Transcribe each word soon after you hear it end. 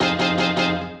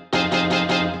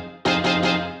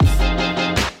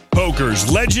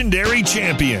Poker's legendary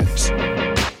champions,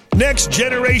 next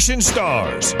generation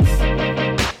stars,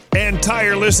 and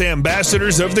tireless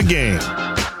ambassadors of the game,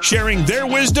 sharing their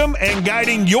wisdom and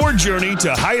guiding your journey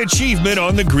to high achievement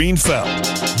on the green felt.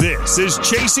 This is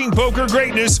Chasing Poker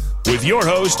Greatness with your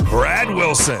host, Brad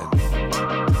Wilson.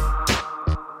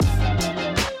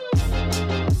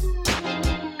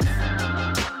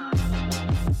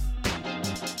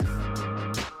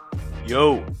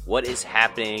 Yo, what is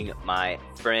happening, my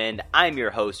friend? I'm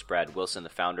your host, Brad Wilson, the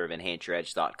founder of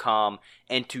EnhanceYourEdge.com,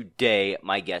 and today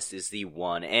my guest is the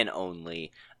one and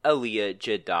only Aliyah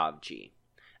Jadavji.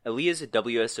 Aliyah is a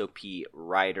WSOP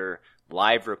writer,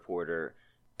 live reporter,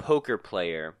 poker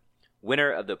player,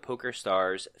 winner of the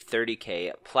PokerStars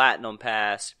 30K Platinum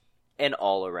Pass, and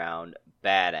all-around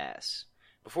badass.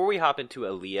 Before we hop into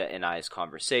Aliyah and I's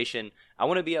conversation, I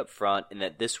want to be upfront in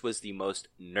that this was the most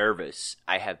nervous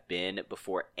I have been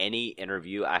before any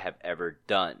interview I have ever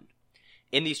done.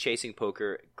 In these Chasing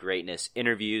Poker Greatness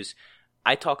interviews,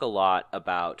 I talk a lot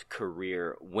about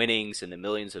career winnings and the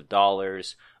millions of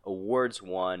dollars, awards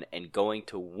won, and going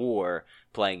to war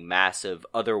playing massive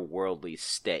otherworldly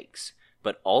stakes.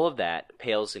 But all of that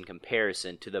pales in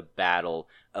comparison to the battle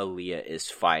Aliyah is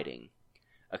fighting.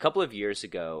 A couple of years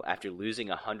ago, after losing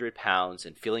 100 pounds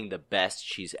and feeling the best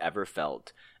she's ever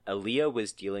felt, Aliyah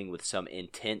was dealing with some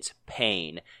intense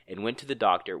pain and went to the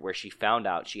doctor where she found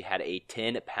out she had a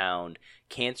 10-pound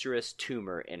cancerous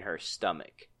tumor in her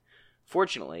stomach.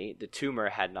 Fortunately, the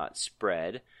tumor had not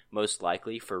spread, most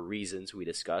likely for reasons we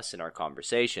discuss in our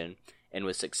conversation, and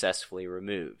was successfully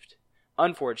removed.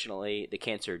 Unfortunately, the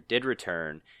cancer did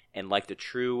return, and like the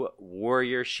true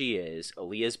warrior she is,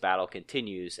 Aliyah's battle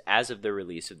continues as of the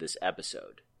release of this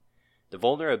episode. The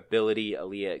vulnerability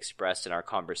Aliyah expressed in our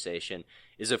conversation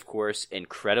is, of course,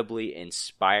 incredibly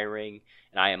inspiring,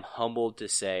 and I am humbled to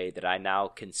say that I now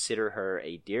consider her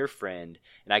a dear friend,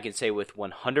 and I can say with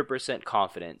 100%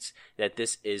 confidence that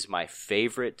this is my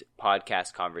favorite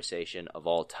podcast conversation of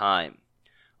all time.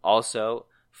 Also,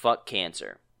 fuck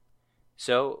cancer.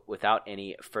 So, without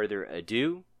any further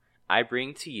ado, I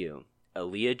bring to you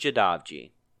Aliyah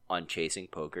Jadavji on Chasing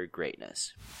Poker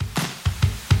Greatness.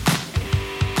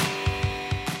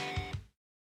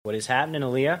 What is happening,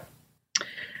 Aliyah?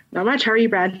 Not much. How are you,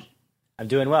 Brad? I'm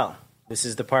doing well. This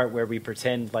is the part where we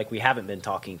pretend like we haven't been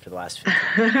talking for the last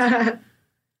 15 minutes.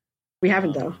 We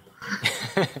haven't, though.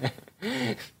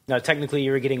 No, technically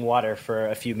you were getting water for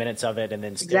a few minutes of it and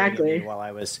then staring at me while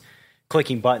I was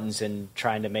clicking buttons and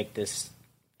trying to make this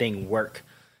thing work.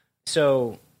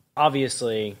 So,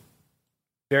 obviously,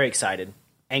 very excited,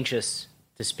 anxious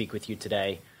to speak with you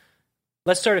today.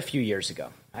 Let's start a few years ago.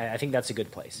 I think that's a good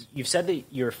place. You've said that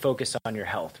you're focused on your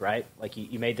health, right? Like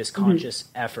you made this conscious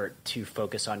effort to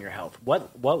focus on your health.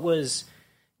 What was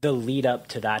the lead up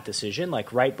to that decision,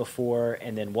 like right before,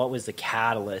 and then what was the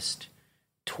catalyst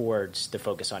towards the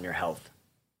focus on your health?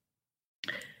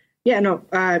 Yeah, no,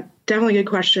 definitely a good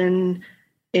question.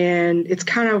 And it's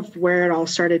kind of where it all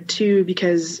started too,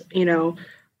 because,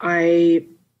 I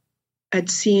had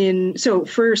seen, so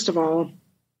first of all,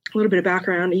 a little bit of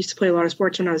background. I used to play a lot of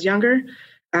sports when I was younger,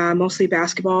 mostly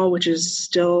basketball, which is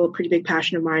still a pretty big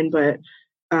passion of mine, but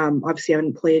obviously I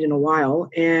haven't played in a while.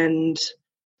 And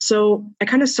so I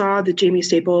kind of saw the Jamie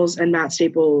Staples and Matt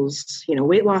Staples,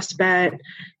 weight loss bet,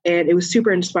 and it was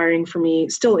super inspiring for me.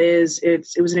 It still is. It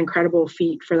was an incredible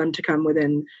feat for them to come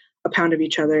within a pound of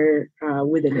each other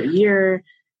within a year.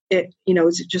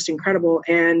 It's just incredible.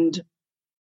 And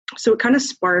so it kind of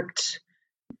sparked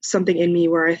something in me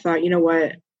where I thought, you know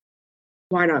what,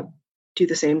 why not do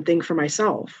the same thing for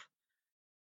myself?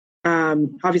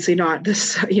 Obviously not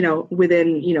this,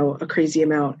 within, a crazy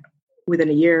amount within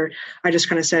a year. I just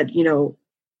kind of said,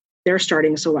 they're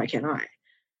starting, so why can't I?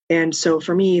 And so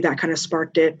for me, that kind of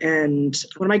sparked it. And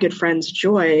one of my good friends,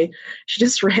 Joy, she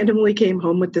just randomly came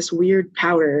home with this weird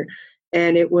powder,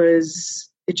 and it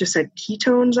just said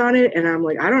ketones on it. And I'm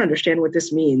like, I don't understand what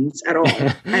this means at all.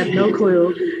 I have no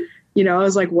clue. I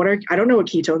was like, I don't know what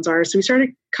ketones are. So we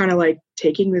started kind of like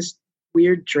taking this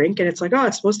weird drink, and it's like, oh,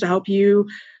 it's supposed to help you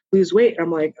lose weight.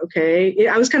 I'm like, okay.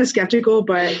 I was kind of skeptical,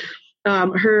 but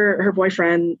her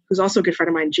boyfriend, who's also a good friend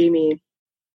of mine, Jamie,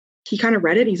 he kind of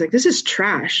read it. He's like, this is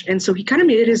trash. And so he kind of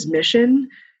made it his mission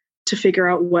to figure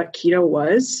out what keto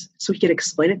was so he could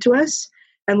explain it to us.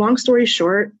 And long story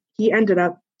short, he ended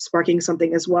up sparking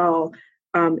something as well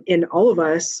in all of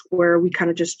us, where we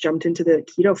kind of just jumped into the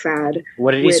keto fad.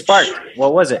 What did he spark?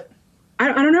 What was it? I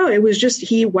don't know. It was just,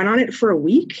 he went on it for a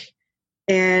week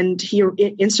and he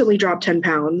instantly dropped 10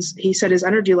 pounds. He said his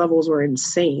energy levels were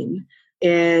insane.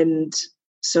 And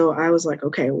so I was like,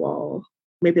 okay, well,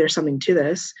 maybe there's something to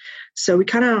this. So we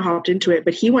kind of hopped into it,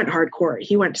 but he went hardcore.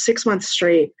 He went 6 months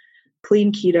straight,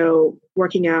 clean keto,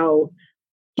 working out.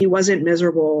 He wasn't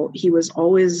miserable. He was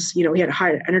always, he had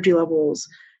high energy levels.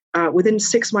 Within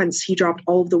 6 months, he dropped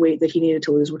all of the weight that he needed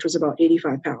to lose, which was about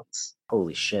 85 pounds.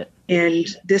 Holy shit. And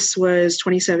this was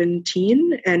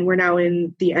 2017, and we're now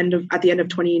at the end of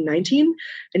 2019,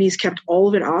 and he's kept all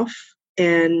of it off,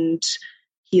 and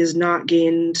he has not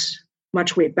gained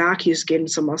much weight back. He's gained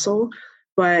some muscle,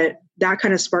 but that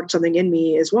kind of sparked something in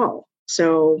me as well.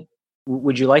 So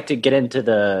would you like to get into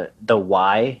the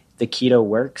why the keto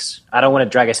works? I don't want to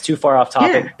drag us too far off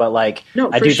topic, but I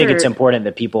do think it's important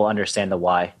that people understand the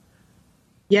why.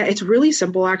 Yeah, it's really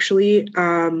simple, actually.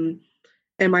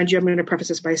 And mind you, I'm going to preface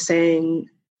this by saying,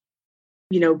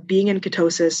 being in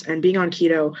ketosis and being on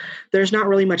keto, there's not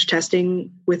really much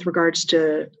testing with regards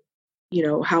to,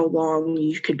 how long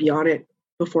you could be on it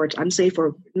before it's unsafe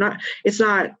or not. There's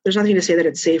nothing to say that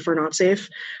it's safe or not safe.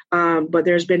 But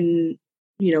there's been,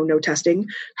 no testing.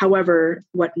 However,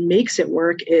 what makes it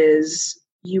work is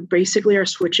you basically are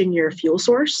switching your fuel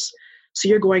source. So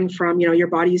you're going from, your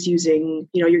body's using,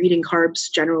 you're eating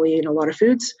carbs generally in a lot of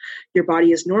foods. Your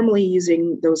body is normally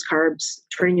using those carbs,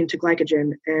 turning into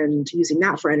glycogen and using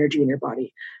that for energy in your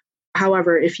body.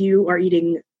 However, if you are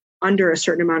eating under a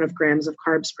certain amount of grams of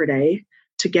carbs per day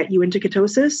to get you into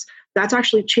ketosis, that's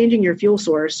actually changing your fuel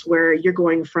source where you're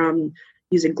going from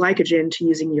using glycogen to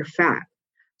using your fat.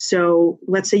 So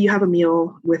let's say you have a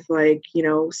meal with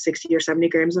 60 or 70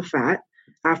 grams of fat.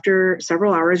 After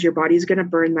several hours, your body's going to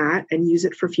burn that and use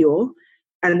it for fuel.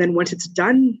 And then once it's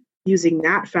done using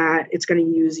that fat, it's going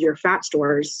to use your fat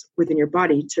stores within your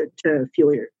body to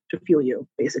fuel you,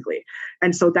 basically.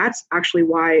 And so that's actually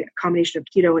why a combination of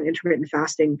keto and intermittent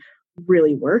fasting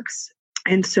really works.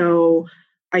 And so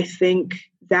I think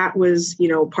that was,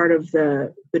 part of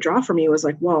the draw for me was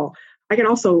well, I can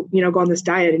also, go on this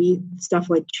diet and eat stuff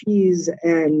like cheese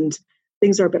and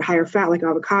things that are a bit higher fat, like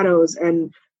avocados.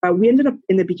 And we ended up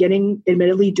in the beginning,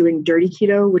 admittedly, doing dirty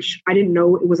keto, which I didn't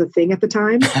know it was a thing at the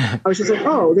time. I was just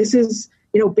oh, this is,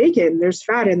 bacon, there's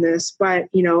fat in this. But,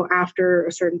 after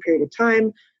a certain period of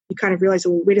time, you kind of realize,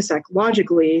 well, wait a sec,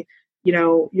 logically,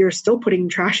 you're still putting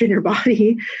trash in your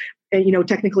body. And,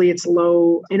 technically it's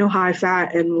low, high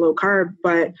fat and low carb,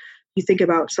 but you think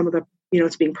about some of the,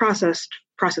 it's being processed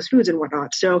foods and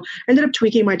whatnot. So I ended up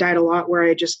tweaking my diet a lot where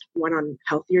I just went on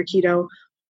healthier keto.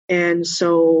 And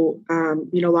so,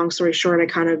 long story short, I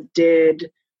kind of did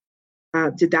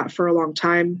that for a long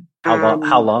time.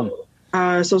 How long?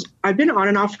 So I've been on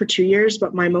and off for 2 years,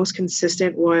 but my most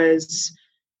consistent was,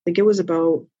 I think it was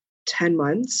about 10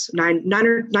 months, 9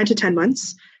 to 10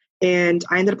 months. And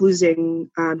I ended up losing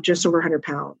just over 100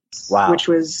 pounds, wow. Which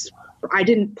was, I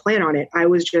didn't plan on it. I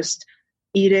was just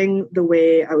eating the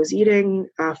way I was eating,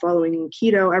 following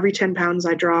keto. Every 10 pounds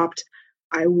I dropped,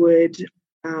 I would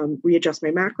readjust my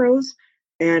macros,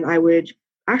 and I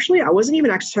wasn't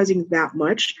even exercising that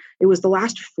much. It was the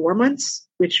last 4 months,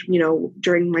 which,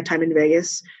 during my time in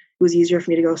Vegas, it was easier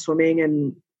for me to go swimming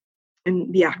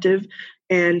and be active.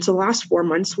 And so the last 4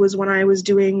 months was when I was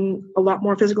doing a lot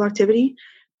more physical activity,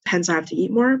 hence I have to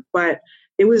eat more. But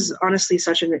it was honestly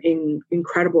such an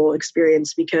incredible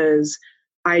experience because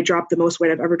I dropped the most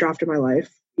weight I've ever dropped in my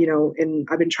life, and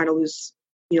I've been trying to lose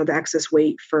the excess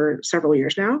weight for several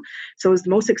years now. So it was the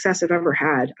most success I've ever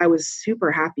had. I was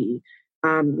super happy.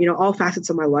 All facets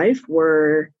of my life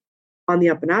were on the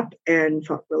up and up and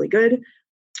felt really good.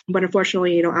 But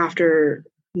unfortunately, after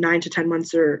 9 to 10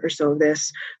 months or so of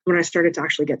this, when I started to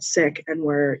actually get sick and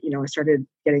where, I started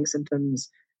getting symptoms,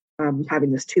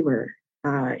 having this tumor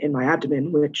in my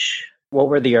abdomen, What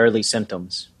were the early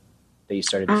symptoms that you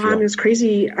started to feel? It was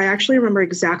crazy. I actually remember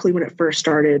exactly when it first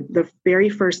started. The very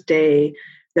first day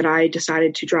that I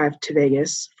decided to drive to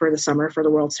Vegas for the summer for the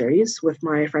World Series with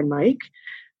my friend Mike,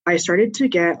 I started to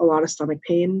get a lot of stomach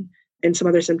pain and some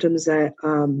other symptoms that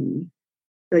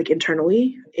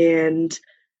internally. And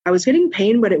I was getting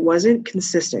pain, but it wasn't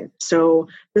consistent. So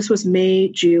this was May,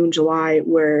 June, July,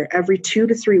 where every 2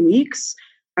 to 3 weeks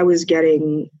I was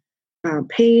getting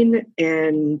pain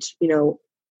and,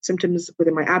 symptoms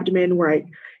within my abdomen where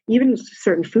even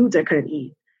certain foods I couldn't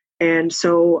eat. And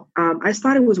so I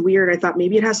thought it was weird. I thought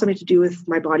maybe it has something to do with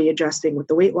my body adjusting with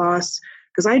the weight loss,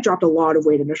 because I dropped a lot of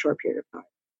weight in a short period of time.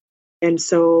 And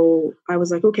so I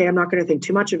was like, okay, I'm not going to think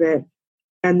too much of it.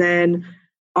 And then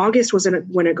August was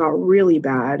when it got really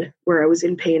bad, where I was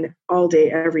in pain all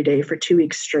day, every day for 2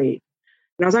 weeks straight.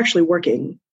 And I was actually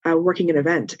working an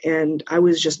event, and I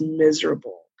was just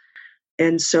miserable.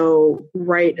 And so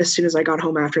right as soon as I got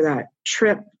home after that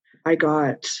trip, I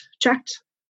got checked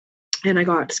and I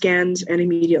got scans, and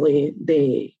immediately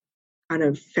they kind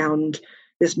of found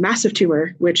this massive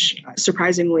tumor, which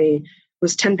surprisingly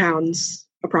was 10 pounds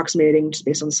approximating just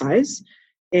based on size.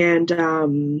 And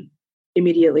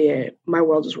immediately my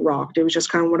world was rocked. It was just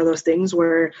kind of one of those things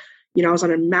where, I was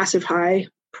on a massive high,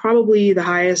 probably the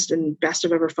highest and best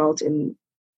I've ever felt in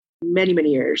many,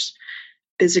 many years,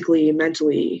 physically,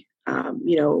 mentally.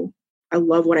 I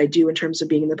love what I do in terms of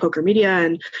being in the poker media.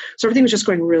 And so everything was just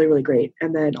going really, really great.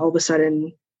 And then all of a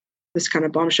sudden this kind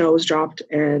of bombshell was dropped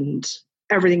and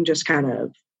everything just kind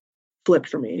of flipped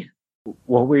for me.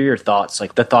 What were your thoughts,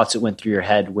 like the thoughts that went through your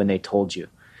head when they told you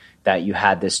that you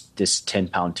had this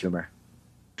 10-pound tumor?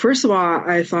 First of all,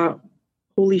 I thought,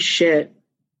 holy shit,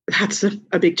 that's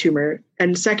a big tumor.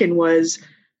 And second was,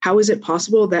 how is it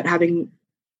possible that having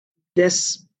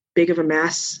this big of a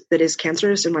mass that is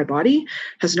cancerous in my body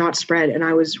has not spread? And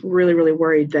I was really, really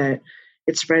worried that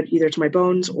it spread either to my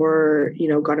bones or,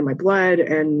 got in my blood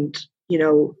and,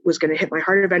 was going to hit my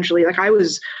heart eventually. Like, I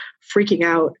was freaking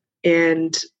out,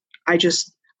 and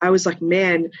I was like,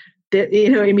 man, that,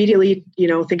 immediately,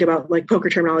 think about like poker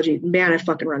terminology, man, I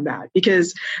fucking run bad,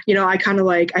 because, I kind of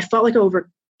like, I felt like I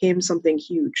overcame something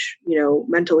huge,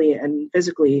 mentally and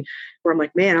physically, where I'm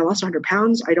like, man, I lost 100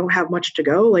 pounds. I don't have much to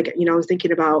go. Like, I was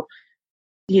thinking about,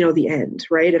 the end.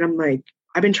 Right. And I'm like,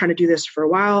 I've been trying to do this for a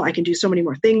while. I can do so many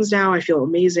more things now. I feel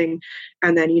amazing.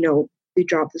 And then, they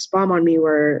dropped this bomb on me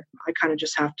where I kind of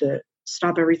just have to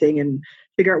stop everything and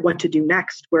figure out what to do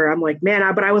next, where I'm like,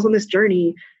 man, but I was on this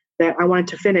journey that I wanted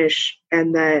to finish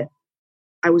and that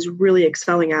I was really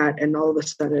excelling at. And all of a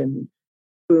sudden,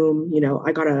 boom,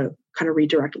 I got to kind of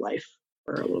redirect life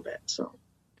for a little bit. So,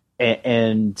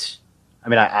 and I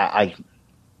mean,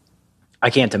 I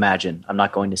can't imagine. I'm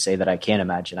not going to say that I can't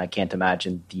imagine. I can't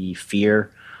imagine the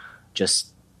fear,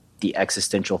 just the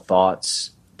existential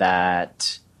thoughts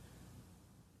that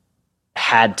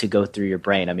had to go through your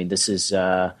brain. I mean, this is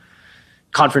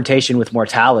confrontation with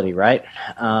mortality, right?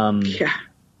 Yeah.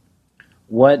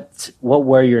 What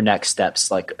were your next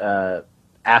steps? Like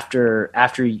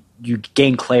after you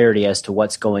gained clarity as to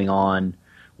what's going on,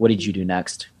 what did you do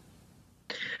next?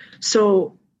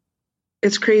 So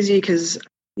it's crazy because,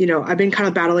 I've been kind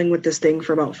of battling with this thing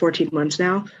for about 14 months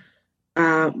now.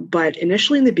 But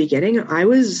initially in the beginning, I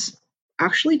was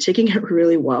actually taking it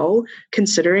really well,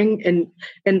 considering,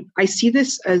 and I see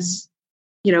this as,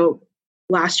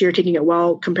 last year taking it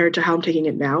well compared to how I'm taking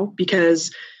it now,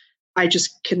 because I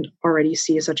just can already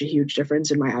see such a huge difference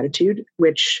in my attitude,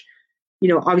 which,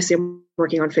 obviously I'm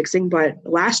working on fixing. But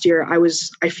last year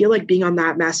I feel like being on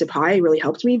that massive high really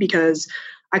helped me, because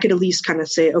I could at least kind of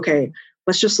say, okay,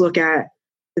 let's just look at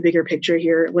the bigger picture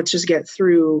here. Let's just get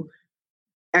through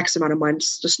X amount of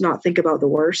months, just not think about the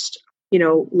worst.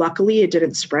 Luckily it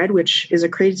didn't spread, which is a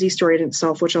crazy story in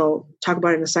itself, which I'll talk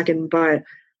about in a second. But,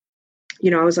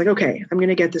 I was like, okay, I'm going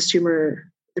to get this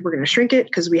tumor. We're going to shrink it,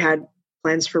 because we had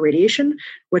plans for radiation,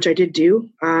 which I did do,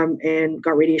 and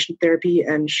got radiation therapy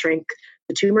and shrank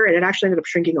the tumor. And it actually ended up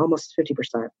shrinking almost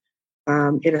 50%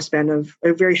 in a span of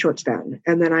a very short span.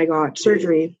 And then I got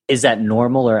surgery. Is that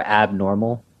normal or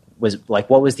abnormal? What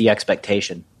was the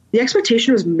expectation? The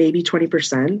expectation was maybe 20%,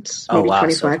 maybe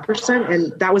 25%.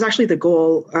 And that was actually the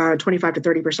goal, 25 to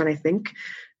 30%, I think.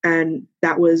 And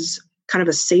that was kind of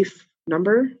a safe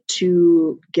number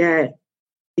to get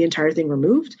the entire thing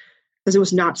removed, because it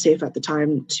was not safe at the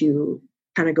time to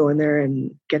kind of go in there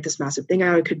and get this massive thing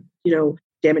out. It could,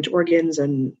 damage organs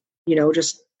and,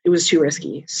 just, it was too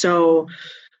risky. So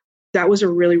that was a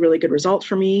really, really good result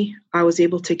for me. I was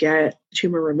able to get the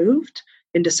tumor removed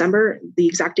in December. The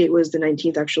exact date was the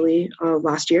 19th, actually, of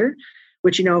last year,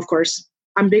 which, of course,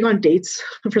 I'm big on dates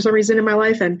for some reason in my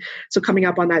life. And so coming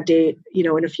up on that date,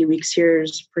 in a few weeks here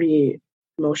is pretty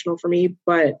emotional for me.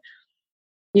 But,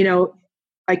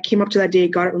 I came up to that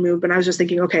date, got it removed, and I was just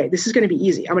thinking, okay, this is going to be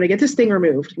easy. I'm going to get this thing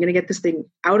removed. I'm going to get this thing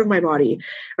out of my body.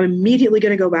 I'm immediately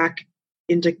going to go back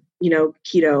into,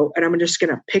 keto, and I'm just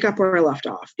going to pick up where I left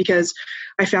off, because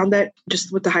I found that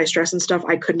just with the high stress and stuff,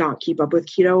 I could not keep up with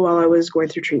keto while I was going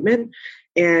through treatment.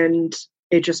 And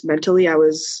it just mentally, I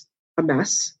was a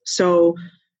mess. So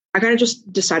I kind of just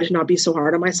decided to not be so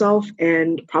hard on myself,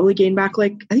 and probably gain back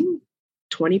I think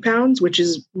 20 pounds, which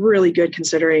is really good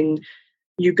considering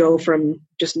you go from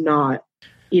just not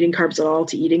eating carbs at all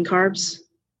to eating carbs.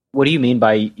 What do you mean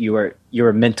by you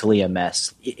were mentally a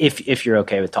mess? If you're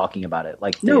okay with talking about it,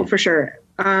 no, for sure.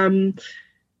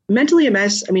 Mentally a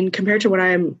mess. I mean, compared to what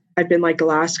I've been the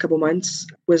last couple months,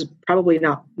 was probably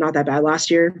not that bad last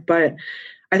year. But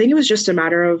I think it was just a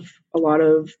matter of a lot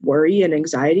of worry and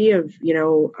anxiety of,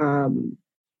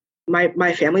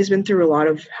 my family's been through a lot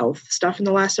of health stuff in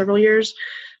the last several years.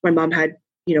 My mom had,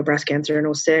 breast cancer in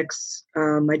 2006.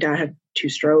 My dad had 2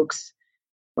 strokes.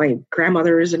 my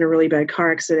grandmother is in a really bad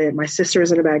car accident. My sister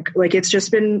is in a bad, like, it's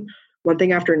just been one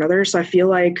thing after another. So I feel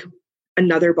like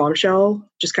another bombshell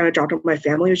just kind of dropped on my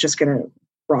family was just going to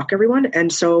rock everyone.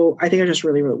 And so I think I was just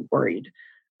really, really worried.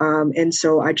 And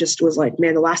so I just was like,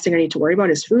 man, the last thing I need to worry about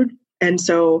is food. And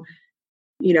so,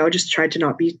 I just tried to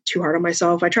not be too hard on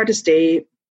myself. I tried to stay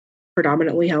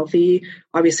predominantly healthy,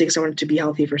 obviously, because I wanted to be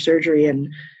healthy for surgery and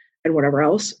whatever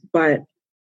else. But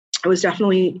I was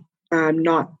definitely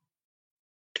not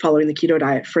following the keto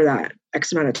diet for that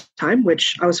X amount of time,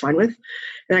 which I was fine with.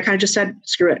 And I kind of just said,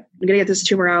 screw it. I'm going to get this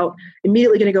tumor out,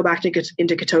 immediately going to go back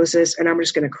into ketosis, and I'm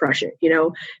just going to crush it.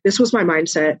 This was my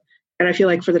mindset. And I feel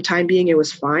like for the time being, it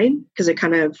was fine because it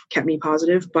kind of kept me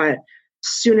positive. But as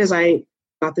soon as I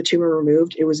got the tumor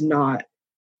removed, it was not,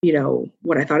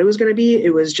 what I thought it was going to be.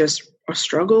 It was just a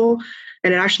struggle.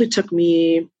 And it actually took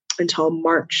me until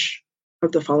March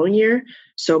of the following year,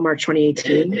 so March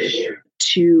 2018,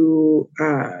 to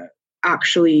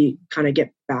actually kind of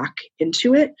get back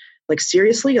into it. Like,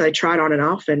 seriously, I tried on and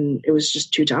off, and it was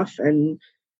just too tough. And,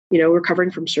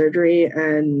 recovering from surgery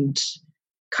and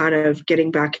kind of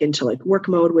getting back into like work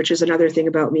mode, which is another thing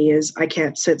about me, is I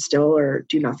can't sit still or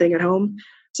do nothing at home.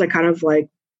 So I kind of like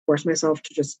force myself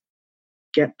to just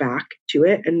get back to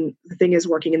it. And the thing is,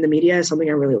 working in the media is something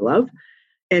I really love.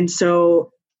 And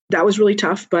so that was really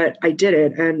tough, but I did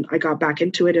it, and I got back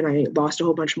into it, and I lost a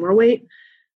whole bunch more weight,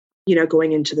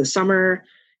 going into the summer,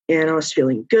 and I was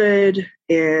feeling good.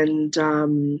 And,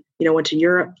 went to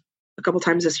Europe a couple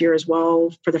times this year as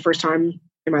well for the first time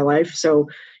in my life. So,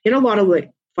 a lot of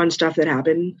like fun stuff that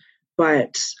happened,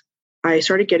 but I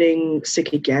started getting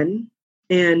sick again.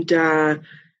 And,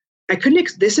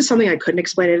 this is something I couldn't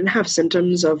explain. I didn't have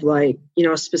symptoms of like,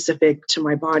 specific to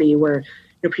my body where,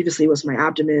 previously it was my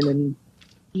abdomen and,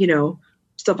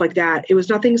 stuff like that. It was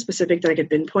nothing specific that I could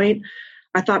pinpoint.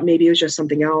 I thought maybe it was just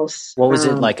something else. What was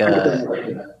it, like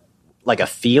a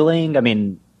feeling? I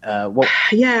mean,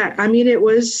 Yeah, I mean, it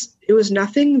was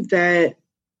nothing that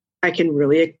I can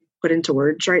really put into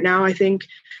words right now. I think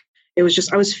it was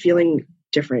just, I was feeling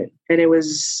different, and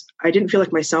I didn't feel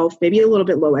like myself, maybe a little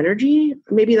bit low energy.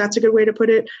 Maybe that's a good way to put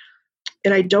it.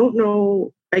 And I don't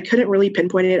know, I couldn't really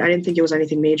pinpoint it. I didn't think it was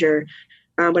anything major.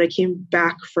 But I came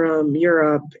back from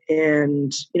Europe,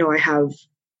 and, I have,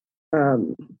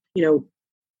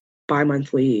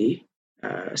 bi-monthly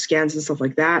scans and stuff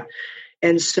like that.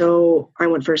 And so I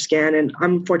went for a scan, and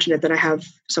I'm fortunate that I have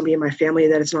somebody in my family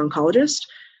that is an oncologist.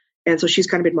 And so she's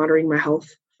kind of been monitoring my health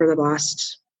for the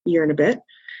last year and a bit.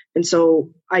 And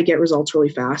so I get results really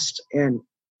fast, and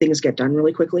things get done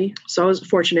really quickly. So I was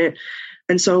fortunate.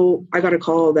 And so I got a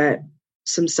call that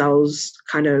some cells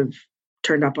kind of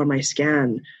turned up on my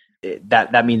scan.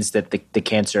 That means that the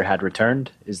cancer had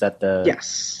returned? Is that the...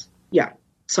 Yes. Yeah.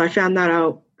 So I found that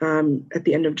out at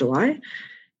the end of July.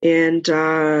 And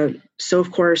so,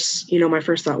 of course, my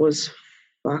first thought was,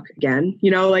 fuck again,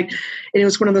 and it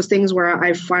was one of those things where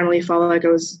I finally felt like I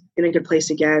was in a good place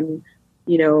again,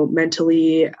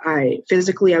 mentally,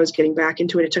 physically, I was getting back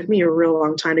into it. It took me a real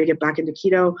long time to get back into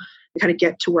keto and kind of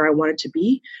get to where I wanted to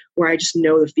be, where I just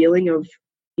know the feeling of,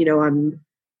 I'm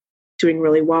doing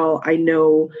really well. I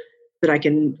know that I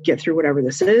can get through whatever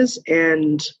this is.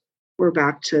 And we're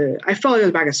back to, I felt like I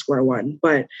was back at square one,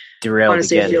 but derailed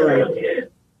honestly, again. I feel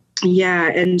like, yeah.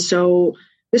 And so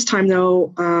this time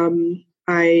though,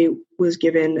 I was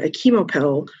given a chemo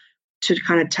pill to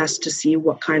kind of test to see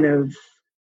what kind of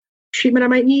treatment I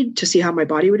might need to see how my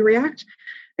body would react.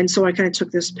 And so I kind of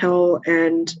took this pill,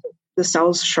 and the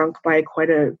cells shrunk by quite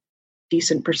a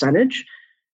decent percentage.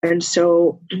 And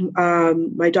so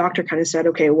my doctor kind of said,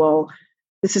 okay, well,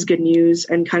 this is good news,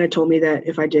 and kind of told me that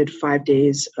if I did 5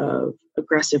 days of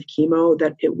aggressive chemo,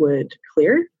 that it would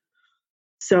clear.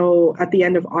 So at the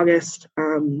end of August,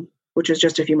 which was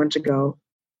just a few months ago,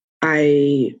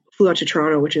 I flew out to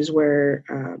Toronto, which is where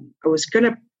I was going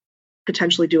to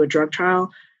potentially do a drug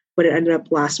trial, but it ended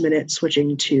up last minute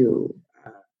switching to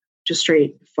just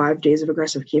straight 5 days of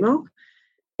aggressive chemo.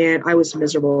 And I was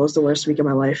miserable. It was the worst week of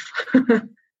my life.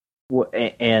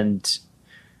 And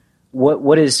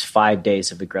what is 5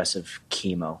 days of aggressive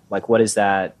chemo? Like, what does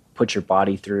that put your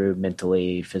body through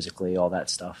mentally, physically, all that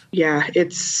stuff? Yeah,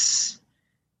 it's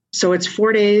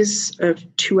 4 days of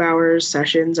 2 hours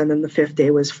sessions. And then the fifth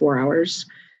day was 4 hours.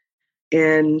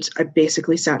 And I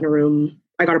basically sat in a room.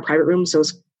 I got a private room. So it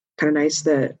was kind of nice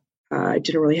that I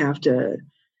didn't really have to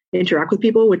interact with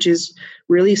people, which is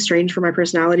really strange for my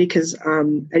personality. Cause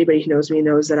anybody who knows me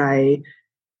knows that I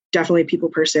definitely a people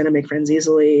person. I make friends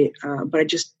easily, but I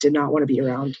just did not want to be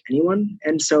around anyone.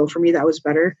 And so for me, that was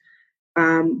better.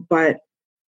 But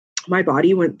my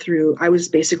body went through, I was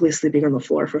basically sleeping on the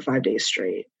floor for 5 days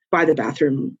straight. by the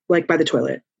bathroom, like by the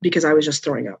toilet, because I was just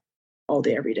throwing up all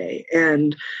day, every day.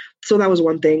 And so that was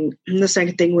one thing. And the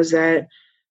second thing was that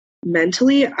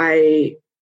mentally,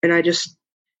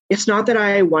 it's not that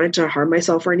I wanted to harm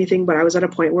myself or anything, but I was at a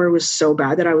point where it was so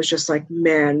bad that I was just like,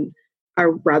 man, I'd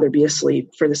rather be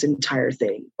asleep for this entire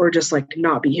thing, or just like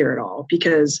not be here at all,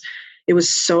 because it was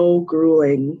so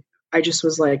grueling. I just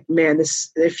was like, man,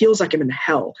 it feels like I'm in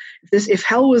hell. If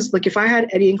hell was like, if I had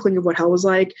any inkling of what hell was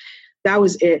like, that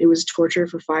was it. It was torture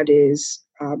for 5 days.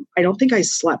 I don't think I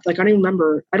slept. Like, I don't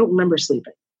remember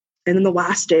sleeping. And then the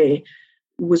last day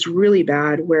was really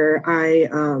bad, where I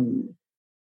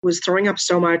was throwing up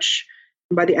so much.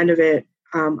 And by the end of it,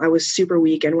 I was super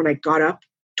weak. And when I got up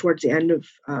towards the end of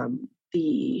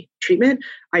the treatment,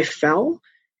 I fell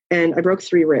and I broke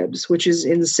 3 ribs, which is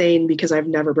insane because I've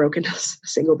never broken a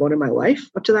single bone in my life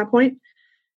up to that point.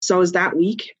 So I was that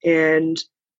weak, and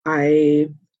I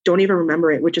don't even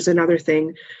remember it, which is another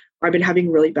thing. I've been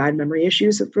having really bad memory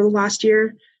issues for the last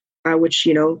year, which,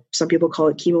 some people call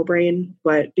it chemo brain,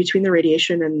 but between the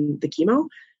radiation and the chemo,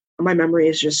 my memory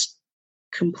is just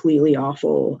completely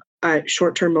awful,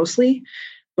 short term mostly.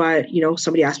 But,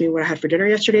 somebody asked me what I had for dinner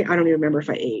yesterday. I don't even remember if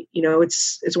I ate.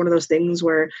 It's one of those things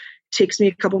where it takes me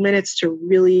a couple minutes to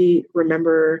really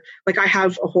remember. Like, I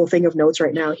have a whole thing of notes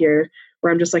right now here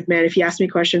where I'm just like, man, if you ask me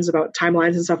questions about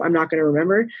timelines and stuff, I'm not going to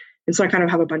remember. And so I kind of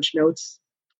have a bunch of notes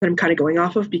that I'm kind of going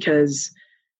off of, because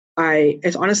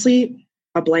it's honestly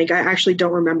a blank. I actually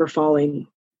don't remember falling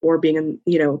or being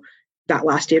in, that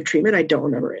last day of treatment. I don't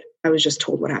remember it. I was just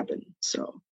told what happened.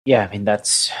 So, yeah, I mean,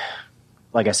 that's,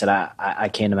 like I said, I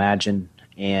can't imagine.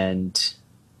 And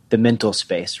the mental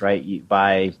space, right?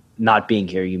 By not being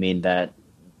here, you mean that,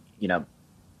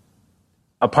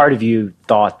 a part of you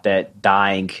thought that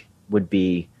dying would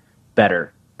be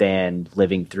better than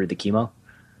living through the chemo?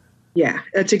 Yeah,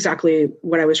 that's exactly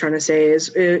what I was trying to say. Is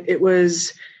it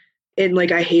was, and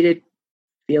like, I hated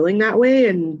feeling that way,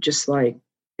 and just like,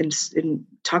 in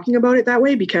talking about it that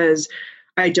way, because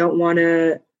I don't want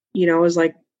to, I was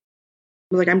like,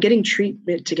 I'm getting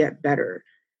treatment to get better.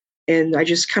 And I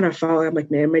just kind of felt, I'm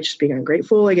like, man, am I just being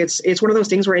ungrateful? Like, it's one of those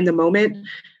things where in the moment,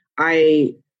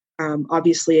 I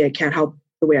obviously I can't help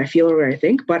the way I feel or what I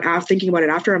think, but after thinking about it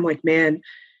after, I'm like, man,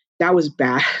 that was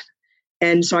bad.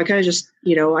 And so I kind of just,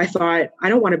 I thought, I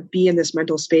don't want to be in this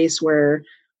mental space where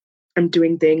I'm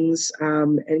doing things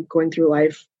and going through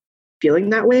life feeling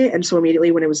that way. And so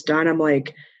immediately when it was done, I'm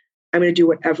like, I'm going to do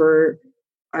whatever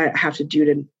I have to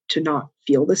do to not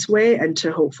feel this way, and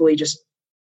to hopefully just,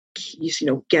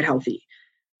 get healthy.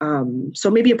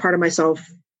 So maybe a part of me is,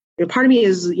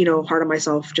 hard on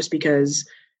myself just because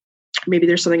maybe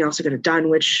there's something else I could have done,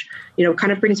 which,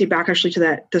 kind of brings me back actually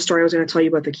to the story I was going to tell you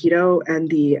about the keto and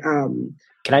the,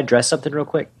 Can I address something real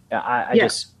quick? I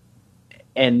just,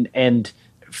 and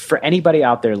for anybody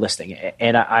out there listening,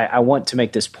 and I want to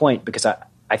make this point because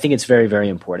I think it's very, very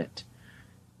important.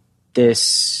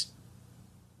 This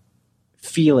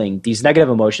feeling, these negative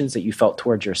emotions that you felt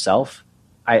towards yourself,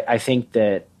 I think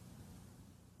that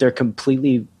they're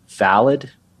completely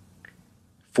valid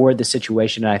for the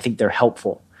situation, and I think they're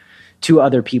helpful to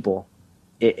other people.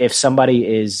 If somebody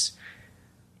is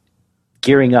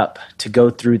gearing up to go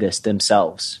through this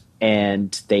themselves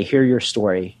and they hear your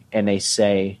story and they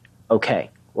say, okay,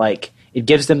 like, it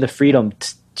gives them the freedom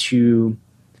to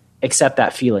accept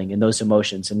that feeling and those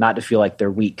emotions and not to feel like they're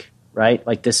weak, right?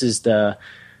 Like, this is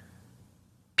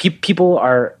people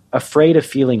are afraid of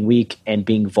feeling weak and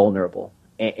being vulnerable,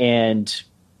 and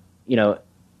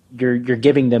you're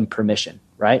giving them permission,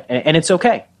 right? And it's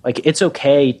okay. Like, it's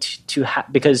okay to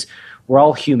because we're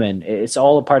all human. It's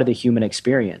all a part of the human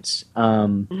experience.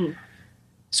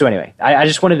 So anyway, I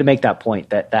just wanted to make that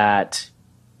point that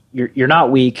you're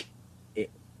not weak.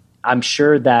 I'm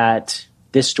sure that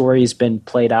this story has been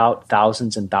played out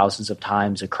thousands and thousands of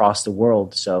times across the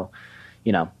world. So,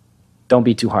 don't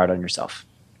be too hard on yourself.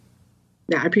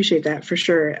 Yeah, I appreciate that for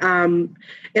sure. And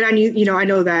I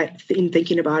know that in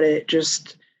thinking about it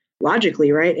just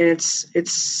logically, right? And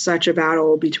it's such a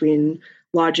battle between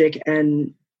logic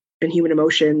and human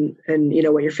emotion, and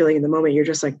what you're feeling in the moment. You're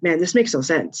just like, man, this makes no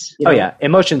sense. Oh yeah,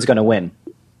 emotion's going to win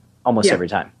almost every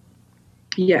time.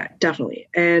 Yeah, definitely.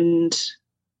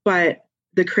 But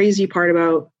the crazy part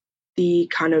about the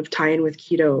kind of tie-in with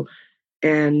keto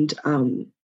and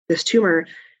this tumor,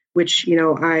 which,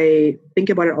 I think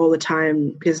about it all the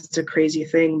time because it's a crazy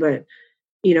thing, but,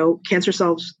 cancer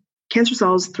cells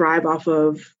thrive off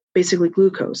of basically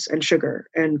glucose and sugar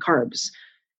and carbs.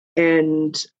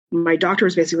 And my doctor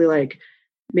was basically like,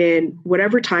 man,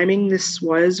 whatever timing this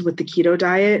was with the keto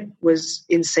diet was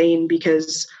insane,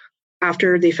 because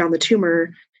after they found the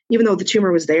tumor, even though the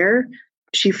tumor was there,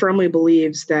 she firmly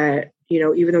believes that,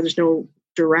 even though there's no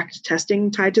direct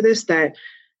testing tied to this, that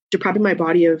depriving my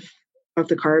body of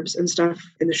the carbs and stuff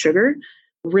and the sugar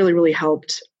really, really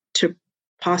helped to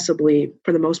possibly,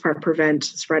 for the most part, prevent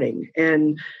spreading.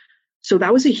 And so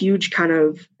that was a huge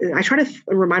I try to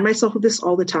remind myself of this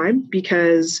all the time,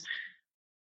 because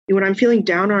when I'm feeling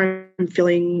down or I'm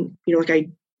feeling, like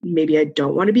maybe I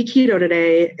don't want to be keto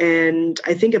today. And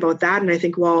I think about that and I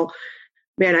think, well,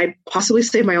 man, I possibly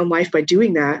saved my own life by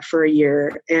doing that for a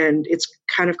year. And it's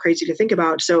kind of crazy to think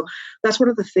about. So that's one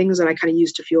of the things that I kind of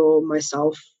use to fuel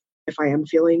myself if I am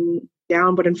feeling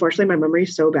down. But unfortunately, my memory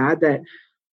is so bad that,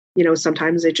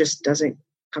 sometimes it just doesn't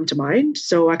come to mind.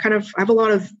 So I have a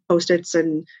lot of Post-its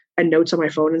and notes on my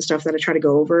phone and stuff that I try to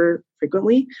go over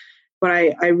frequently. But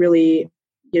I really,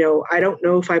 I don't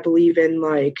know if I believe in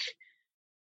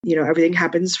everything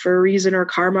happens for a reason or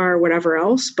karma or whatever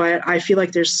else, but I feel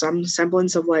like there's some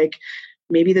semblance of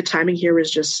maybe the timing here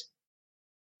was just,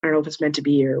 I don't know if it's meant to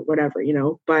be or whatever,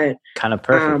 but kind of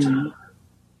perfect.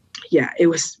 Yeah, it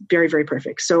was very, very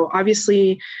perfect. So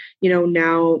obviously,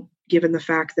 now given the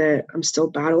fact that I'm still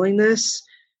battling this,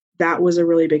 that was a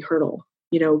really big hurdle,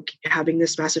 having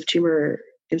this massive tumor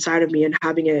inside of me and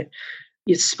having it,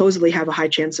 you supposedly have a high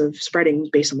chance of spreading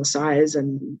based on the size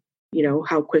and,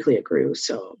 how quickly it grew.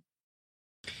 So,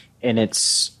 and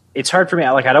it's hard for me.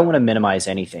 I don't want to minimize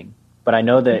anything, but I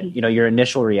know that, your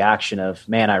initial reaction of,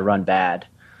 man, I run bad.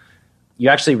 You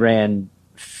actually ran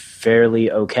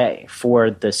fairly okay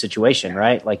for the situation,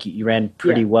 right? Like you ran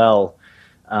pretty well,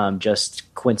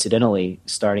 just coincidentally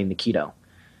starting the keto.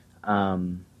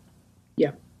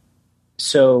 Yeah.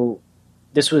 So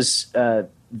this was,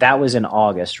 that was in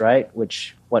August, right?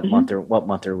 What month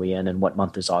are we in, and what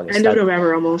month is August? End of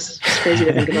November, almost. It's crazy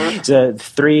to think about. So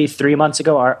 3 months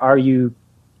ago. Are you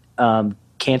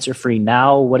cancer free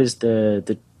now? What does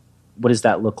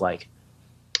that look like?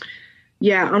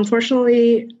 Yeah,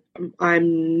 unfortunately,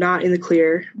 I'm not in the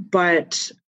clear.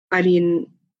 But I mean,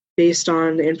 based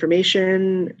on the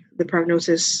information, the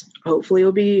prognosis hopefully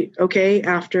will be okay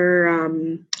after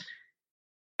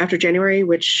January,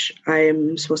 which I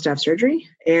am supposed to have surgery.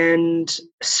 And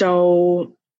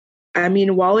so, I mean,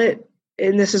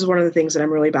 and this is one of the things that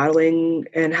I'm really battling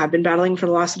and have been battling for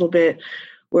the last little bit,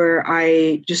 where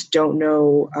I just don't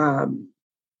know.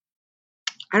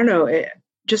 I don't know.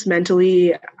 Just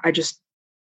mentally,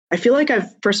 I feel like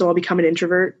I've, first of all, become an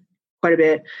introvert quite a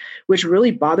bit, which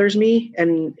really bothers me,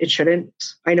 and it shouldn't.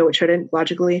 I know it shouldn't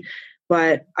logically,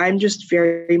 but I'm just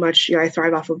very much, I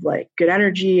thrive off of good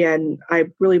energy, and I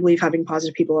really believe having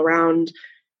positive people around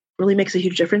really makes a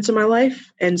huge difference in my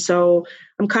life. And so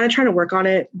I'm kind of trying to work on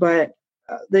it, but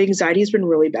the anxiety has been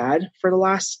really bad for the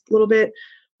last little bit,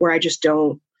 where I just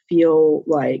don't feel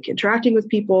like interacting with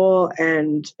people,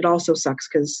 and it also sucks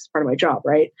because it's part of my job,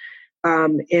 right?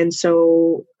 And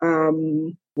so,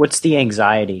 what's the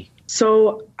anxiety?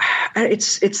 So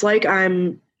it's like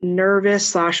I'm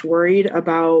nervous / worried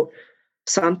about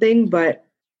something, but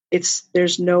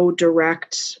there's no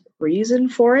direct reason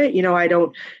for it. I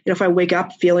don't, if I wake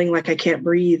up feeling like I can't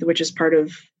breathe, which is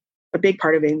a big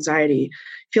part of anxiety,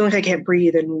 feeling like I can't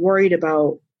breathe and worried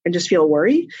about, and just feel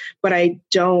worry, but I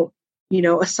don't,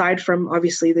 aside from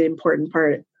obviously the important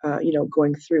part,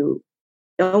 going through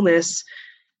illness,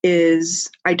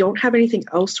 is I don't have anything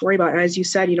else to worry about. And as you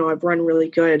said, I've run really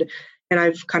good, and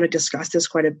I've kind of discussed this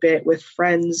quite a bit with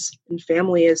friends and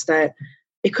family, is that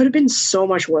it could have been so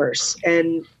much worse.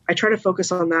 And I try to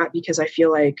focus on that because I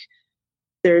feel like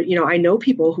I know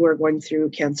people who are going through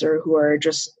cancer who are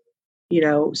just,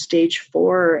 stage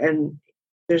 4 and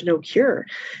there's no cure.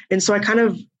 And so I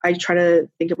try to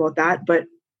think about that,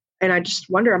 and I just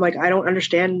wonder, I'm like, I don't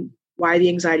understand why the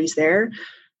anxiety's there.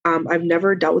 I've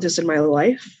never dealt with this in my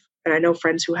life, and I know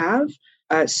friends who have.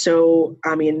 So,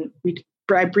 I mean,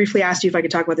 I briefly asked you if I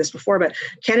could talk about this before, but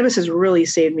cannabis has really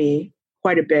saved me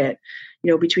quite a bit.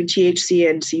 Between THC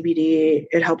and CBD,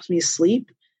 it helps me sleep.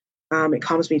 It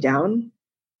calms me down.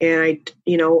 And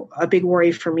a big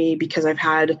worry for me, because I've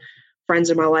had friends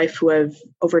in my life who have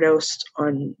overdosed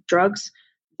on drugs,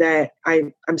 that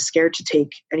I'm scared to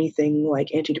take anything like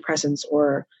antidepressants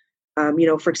or,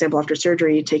 for example, after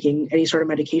surgery, taking any sort of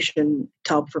medication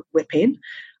to help with pain.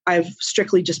 I've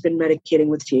strictly just been medicating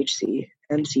with THC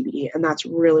and CBD, and that's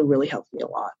really, really helped me a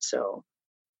lot. So,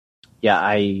 yeah,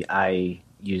 I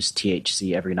use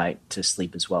THC every night to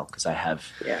sleep as well, because I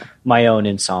have my own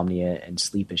insomnia and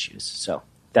sleep issues. So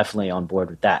definitely on board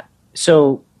with that.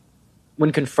 So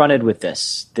when confronted with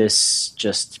this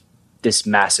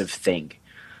massive thing,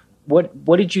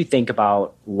 what did you think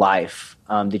about life?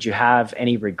 Did you have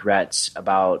any regrets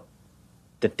about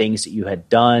the things that you had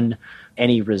done?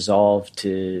 any resolve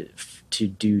to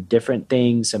do different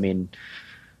things? I mean,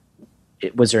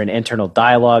 was there an internal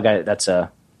dialogue? That's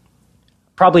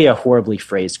probably a horribly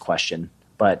phrased question,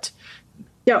 but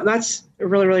yeah, that's a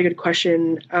really, really good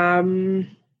question.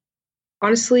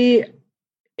 Honestly,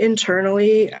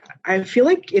 internally, I feel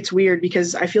like it's weird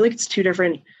because I feel like it's two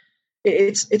different.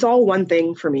 It's all one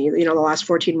thing for me. The last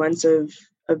 14 months of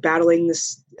battling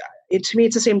this, to me,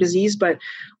 it's the same disease, but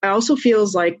I also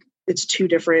feels like it's two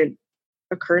different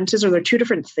occurrences, or they're two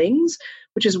different things,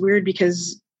 which is weird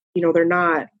because they're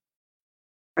not.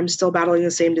 I'm still battling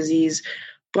the same disease,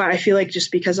 but I feel like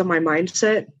just because of my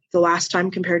mindset, the last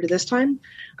time compared to this time,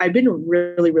 I've been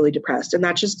really, really depressed, and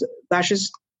that's just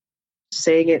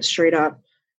saying it straight up.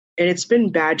 And it's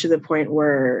been bad to the point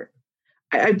where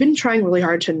I've been trying really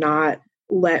hard to not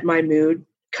let my mood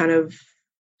kind of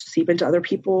seep into other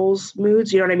people's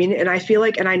moods. You know what I mean? And I feel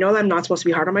like, and I know that I'm not supposed to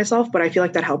be hard on myself, but I feel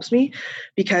like that helps me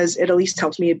because it at least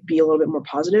helps me be a little bit more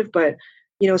positive. But,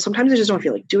 sometimes I just don't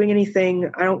feel like doing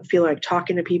anything. I don't feel like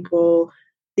talking to people.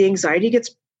 The anxiety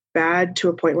gets bad to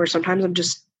a point where sometimes I'm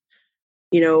just,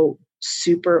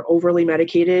 super overly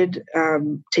medicated,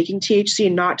 taking THC,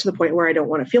 and not to the point where I don't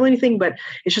want to feel anything, but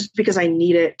it's just because I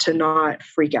need it to not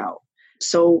freak out.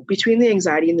 So between the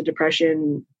anxiety and the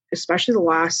depression, especially the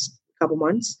last couple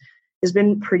months, has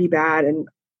been pretty bad. And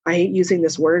I hate using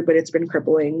this word, but it's been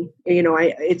crippling.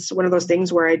 It's one of those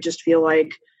things where I just feel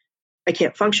like I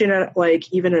can't function at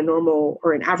like even a normal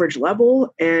or an average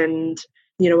level. And,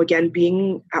 again,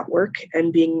 being at work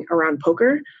and being around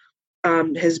poker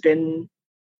has been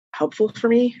helpful for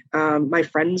me. My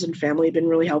friends and family have been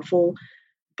really helpful,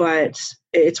 but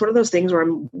it's one of those things where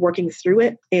I'm working through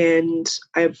it, and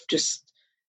I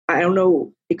don't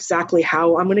know exactly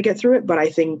how I'm going to get through it, but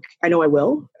I know I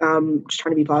will. Just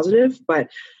trying to be positive, but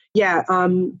yeah,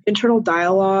 internal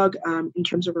dialogue, in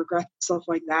terms of regret, stuff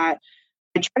like that.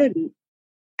 I try to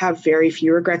have very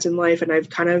few regrets in life. And I've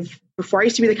before I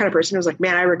used to be the kind of person who was like,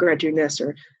 man, I regret doing this,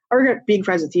 or I regret being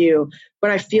friends with you.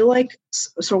 But I feel like,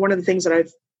 so one of the things that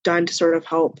I've done to sort of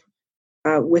help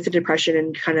with the depression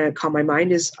and kind of calm my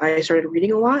mind is I started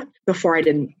reading a lot. Before I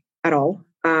didn't at all.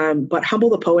 But Humble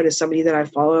the Poet is somebody that I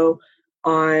follow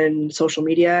on social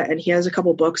media, and he has a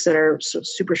couple books that are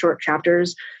super short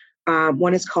chapters.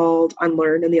 One is called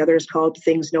Unlearn, and the other is called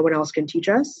Things No One Else Can Teach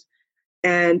Us.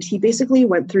 And he basically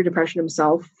went through depression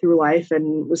himself through life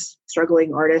and was a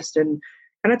struggling artist, and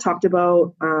kind of talked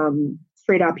about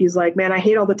straight up. He's like, man, I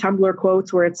hate all the Tumblr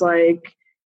quotes where it's like,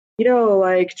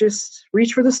 like just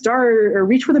reach for the star or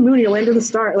reach for the moon, you'll land on the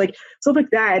star, like stuff like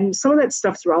that. And some of that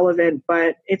stuff's relevant,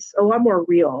 but it's a lot more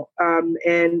real.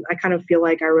 And I kind of feel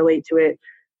like I relate to it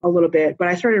a little bit. But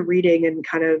I started reading and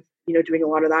kind of, doing a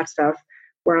lot of that stuff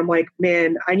where I'm like,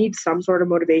 man, I need some sort of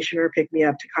motivation or pick me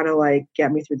up to kind of like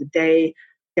get me through the day,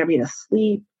 get me to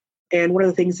sleep. And one of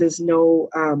the things is no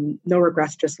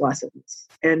regrets, just lessons.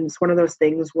 And it's one of those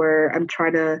things where I'm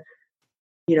trying to,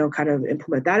 kind of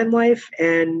implement that in life.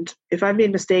 And if I've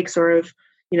made mistakes or if,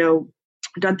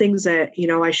 done things that,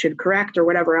 I should correct or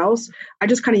whatever else, I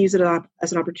just kind of use it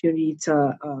as an opportunity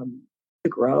to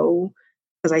grow.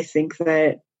 Because I think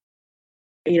that,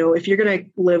 if you're going to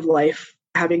live life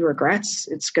having regrets,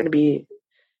 it's going to be,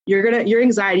 your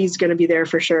anxiety is going to be there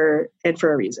for sure and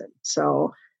for a reason.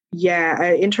 So yeah,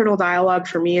 internal dialogue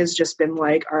for me has just been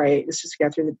like, all right, let's just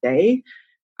get through the day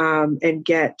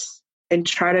and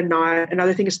try to not,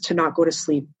 another thing is to not go to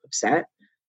sleep upset,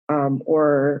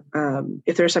 or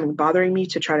if there's something bothering me,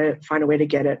 to try to find a way to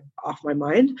get it off my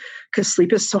mind, because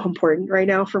sleep is so important right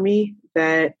now for me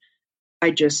that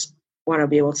I just want to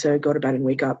be able to go to bed and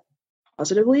wake up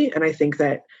positively. And I think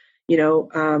that,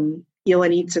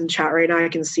 Elin Eats in chat right now, I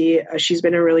can see she's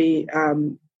been a really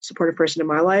supportive person in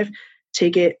my life.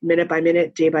 Take it minute by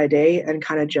minute, day by day, and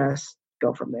kind of just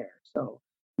go from there. So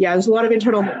yeah, there's a lot of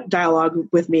internal dialogue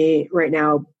with me right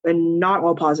now, and not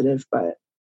all positive, but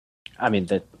I mean,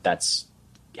 that's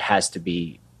has to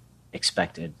be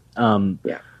expected.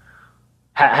 Yeah.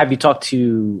 Have you talked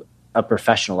to a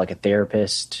professional, like a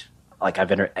therapist? Like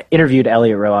I've interviewed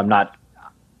Elliot Rowe.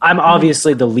 I'm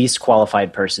obviously the least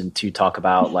qualified person to talk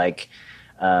about like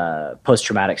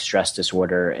post-traumatic stress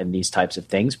disorder and these types of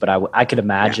things, but I could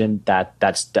imagine that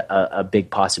that's a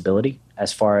big possibility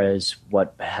as far as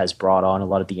what has brought on a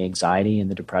lot of the anxiety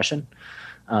and the depression.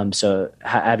 So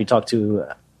have you talked to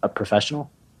a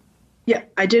professional? Yeah,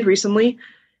 I did recently.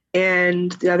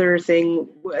 And the other thing,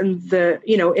 and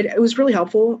it was really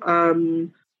helpful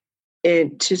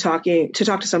and to talk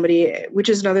to somebody, which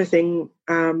is another thing,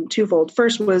 twofold.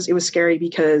 First was, it was scary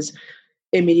because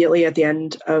immediately at the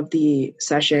end of the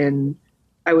session,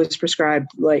 I was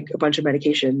prescribed like a bunch of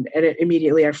medication, and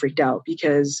immediately I freaked out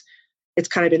because it's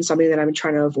kind of been something that I've been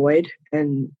trying to avoid.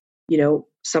 And, you know,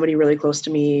 somebody really close to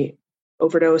me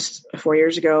overdosed 4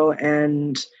 years ago,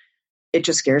 and it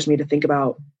just scares me to think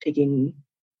about taking,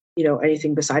 you know,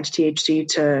 anything besides THC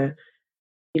to,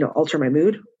 you know, alter my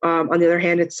mood. On the other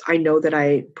hand, I know that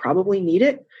I probably need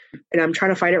it, and I'm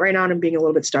trying to fight it right now, and I'm being a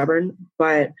little bit stubborn,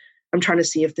 but I'm trying to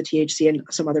see if the THC and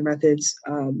some other methods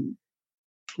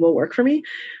will work for me.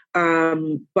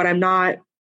 But I'm not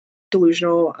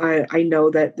delusional. I know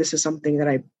that this is something that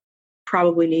I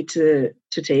probably need to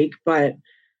take, but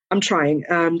I'm trying.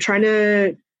 I'm trying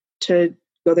to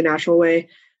go the natural way.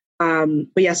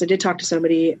 But yes, I did talk to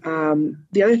somebody.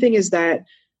 The other thing is that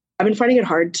I've been finding it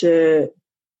hard to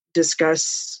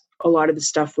discuss a lot of the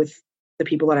stuff with the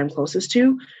people that I'm closest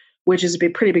to, which is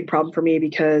pretty big problem for me,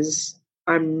 because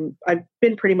I've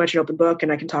been pretty much an open book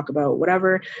and I can talk about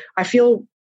whatever. I feel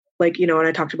like, you know, and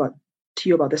I talked to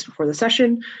you about this before the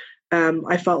session.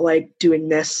 I felt like doing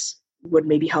this would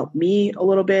maybe help me a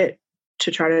little bit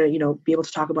to try to, you know, be able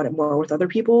to talk about it more with other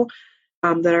people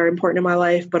that are important in my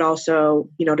life, but also,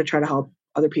 you know, to try to help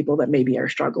other people that maybe are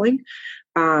struggling.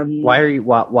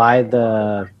 Why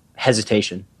the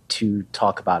hesitation to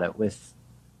talk about it with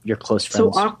your close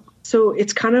friends? So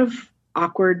it's kind of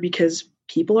awkward because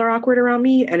people are awkward around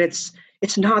me, and it's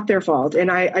not their fault.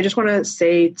 And I just want to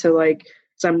say to, like,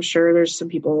 so I'm sure there's some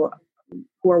people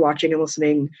who are watching and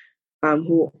listening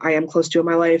who I am close to in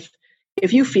my life.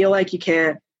 If you feel like you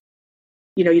can't,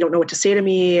 you know, you don't know what to say to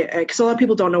me, because a lot of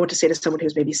people don't know what to say to someone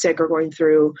who's maybe sick or going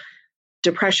through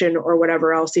depression or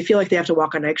whatever else. They feel like they have to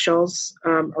walk on eggshells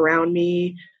around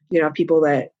me. You know, people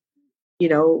that, you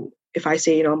know, if I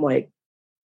say, you know, I'm like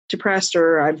depressed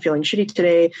or I'm feeling shitty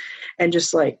today, and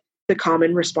just like the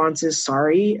common response is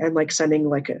sorry, and like sending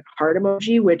like a heart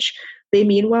emoji, which they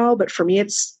mean well, but for me,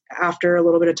 it's after a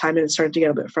little bit of time and it started to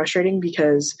get a bit frustrating,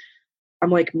 because I'm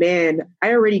like, man,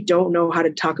 I already don't know how to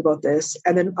talk about this.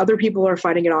 And then other people are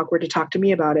finding it awkward to talk to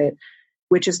me about it,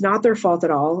 which is not their fault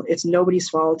at all. It's nobody's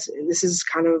fault. This is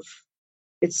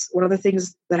it's one of the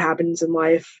things that happens in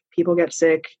life. People get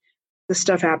sick. This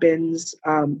stuff happens.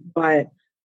 But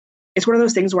it's one of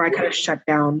those things where I kind of shut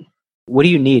down. What do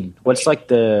you need? What's like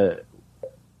the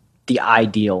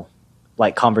ideal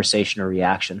like conversation or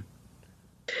reaction?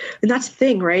 And that's the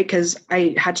thing, right? Because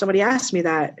I had somebody ask me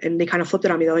that, and they kind of flipped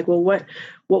it on me. They're like, well, what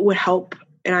would help?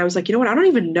 And I was like, you know what? I don't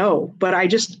even know. But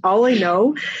all I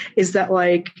know is that,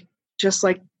 like, just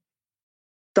like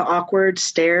the awkward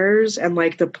stares and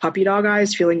like the puppy dog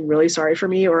eyes feeling really sorry for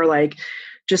me, or like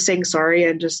just saying sorry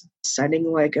and just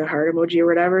sending like a heart emoji or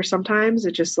whatever. Sometimes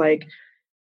it's just like,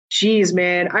 geez,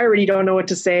 man, I already don't know what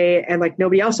to say. And like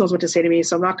nobody else knows what to say to me.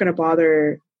 So I'm not going to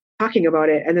bother talking about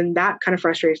it. And then that kind of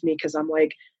frustrates me, because I'm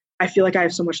like, I feel like I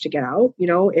have so much to get out. You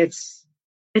know, it's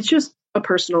just a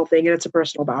personal thing, and it's a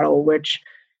personal battle, which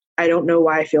I don't know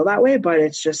why I feel that way, but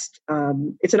it's just,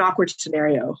 it's an awkward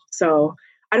scenario. So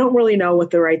I don't really know what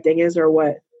the right thing is, or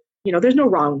what, you know, there's no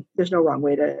wrong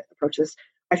way to approach this.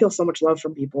 I feel so much love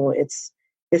from people. It's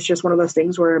just one of those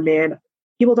things where, man,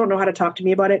 people don't know how to talk to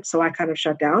me about it. So I kind of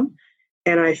shut down,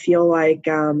 and I feel like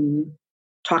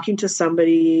talking to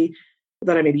somebody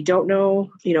that I maybe don't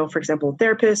know, you know, for example, a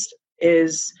therapist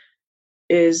is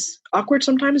awkward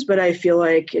sometimes, but I feel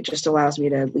like it just allows me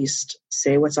to at least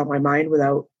say what's on my mind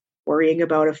without worrying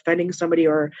about offending somebody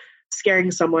or scaring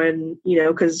someone, you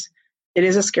know, because it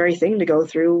is a scary thing to go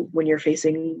through when you're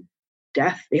facing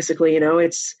death, basically. You know,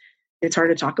 it's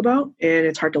hard to talk about, and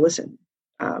it's hard to listen.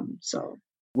 So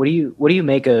what do you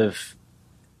make of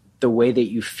the way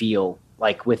that you feel,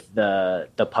 like with the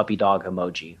puppy dog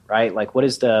emoji, right? Like what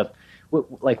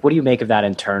do you make of that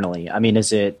internally? I mean, is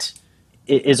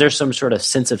there some sort of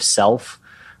sense of self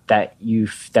that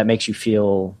makes you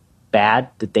feel bad,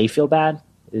 that they feel bad?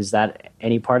 Is that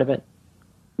any part of it?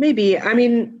 Maybe. I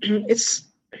mean, it's,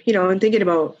 you know, and thinking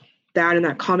about that and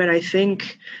that comment, I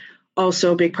think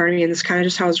also a big part of me, and it's kind of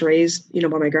just how I was raised, you know,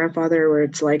 by my grandfather, where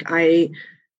it's like,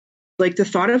 like the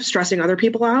thought of stressing other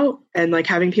people out and like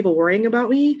having people worrying about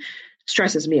me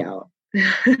stresses me out.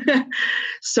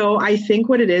 So I think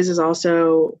what it is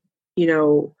also, you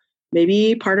know,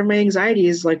 maybe part of my anxiety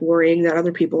is like worrying that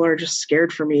other people are just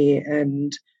scared for me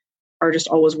and are just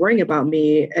always worrying about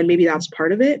me. And maybe that's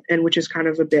part of it. And which is kind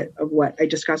of a bit of what I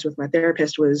discussed with my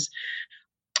therapist was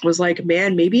like,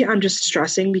 man, maybe I'm just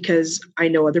stressing because I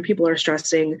know other people are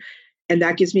stressing. And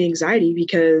that gives me anxiety,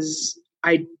 because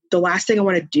the last thing I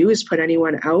want to do is put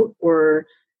anyone out, or,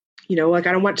 you know, like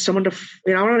I don't want someone to,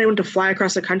 you know, I don't want anyone to fly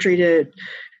across the country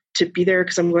to be there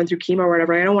because I'm going through chemo or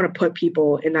whatever. I don't want to put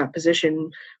people in that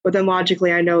position. But then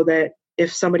logically, I know that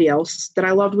if somebody else that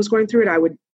I loved was going through it, I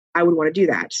would want to do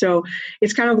that. So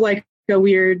it's kind of like a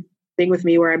weird thing with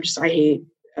me where I hate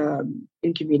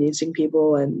inconveniencing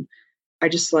people, and I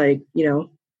just like,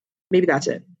 maybe that's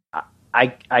it.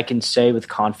 I can say with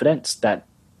confidence that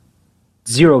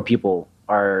 0 people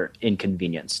are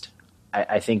inconvenienced.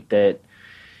 I think that,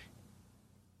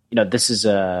 this is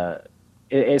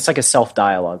it's like a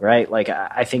self-dialogue, right? Like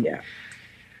I think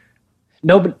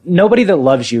nobody that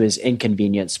loves you is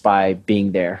inconvenienced by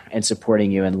being there and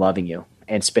supporting you and loving you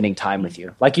and spending time with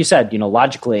you. Like you said,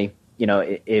 logically,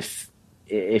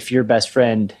 if your best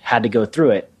friend had to go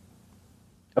through it,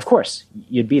 of course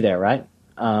you'd be there, right?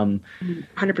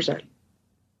 100%.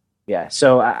 Yeah.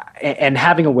 So, and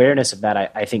having awareness of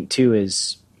that, I think too,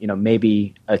 is,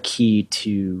 maybe a key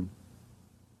to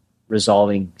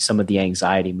resolving some of the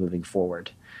anxiety moving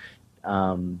forward.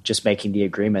 Just making the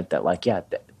agreement that like,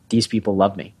 these people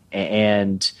love me,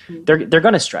 and they're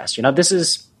going to stress, this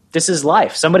is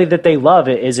life. Somebody that they love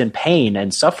is in pain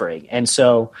and suffering. And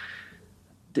so,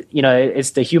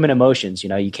 it's the human emotions,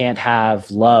 you can't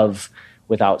have love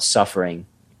without suffering,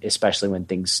 especially when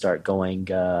things start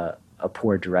going a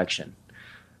poor direction.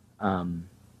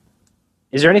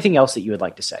 Is there anything else that you would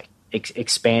like to say,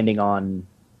 expanding on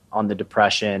the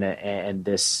depression and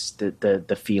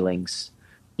the feelings?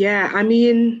 Yeah, I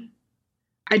mean,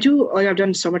 I've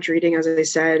done so much reading, as I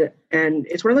said, and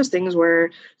it's one of those things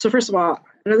where, so first of all,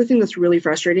 another thing that's really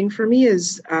frustrating for me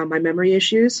is my memory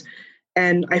issues.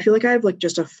 And I feel like I have like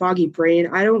just a foggy brain.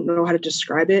 I don't know how to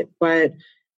describe it, but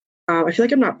I feel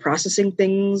like I'm not processing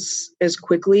things as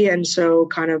quickly. And so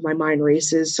kind of my mind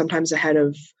races sometimes ahead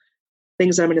of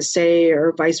things that I'm going to say,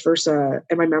 or vice versa.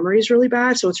 And my memory is really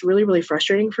bad. So it's really, really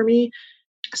frustrating for me.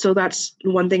 So that's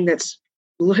one thing that's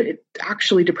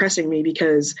actually depressing me,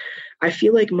 because I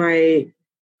feel like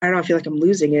I feel like I'm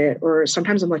losing it. Or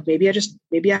sometimes I'm like, maybe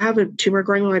I have a tumor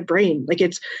growing in my brain. Like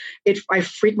I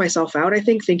freak myself out, I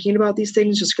think, thinking about these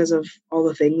things just because of all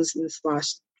the things in this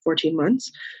last 14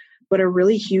 months. But a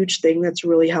really huge thing that's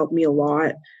really helped me a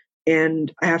lot, and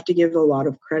I have to give a lot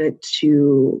of credit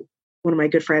to one of my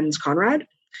good friends, Conrad,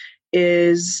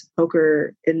 is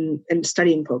poker and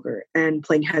studying poker and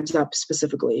playing heads up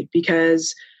specifically,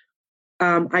 because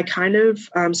I kind of,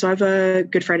 so I have a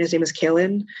good friend, his name is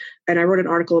Kalen, and I wrote an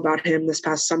article about him this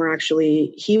past summer,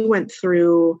 actually. He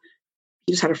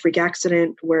just had a freak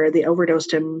accident where they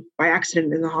overdosed him by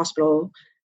accident in the hospital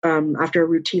after a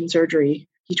routine surgery.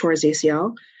 He tore his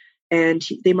ACL, and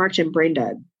they marked him brain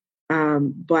dead.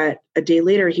 But a day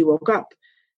later, he woke up,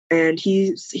 and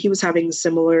he was having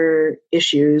similar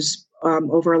issues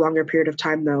over a longer period of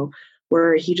time, though,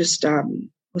 where he just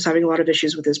was having a lot of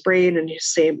issues with his brain, and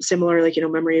similar, like,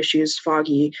 memory issues,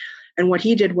 foggy. And what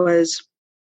he did was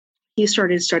he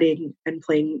started studying and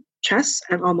playing chess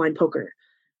and online poker.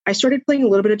 I started playing a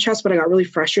little bit of chess, but I got really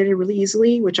frustrated really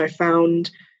easily, which I found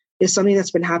is something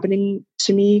that's been happening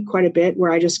to me quite a bit,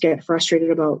 where I just get frustrated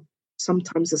about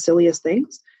sometimes the silliest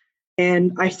things.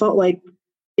 And I felt like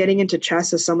getting into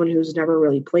chess as someone who's never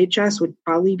really played chess would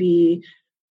probably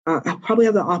have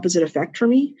the opposite effect for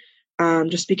me.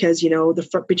 Just because,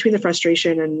 between the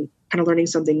frustration and kind of learning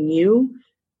something new,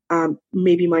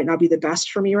 maybe might not be the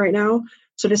best for me right now.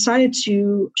 So I decided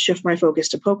to shift my focus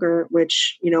to poker,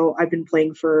 which, I've been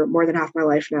playing for more than half my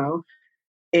life now.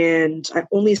 And I've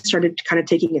only started kind of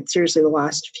taking it seriously the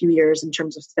last few years in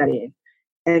terms of studying.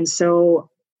 And so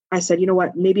I said, you know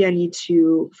what, maybe I need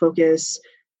to focus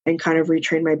and kind of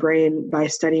retrain my brain by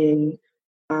studying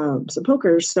some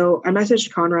poker. So I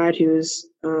messaged Conrad, who's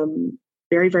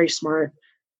very, very smart,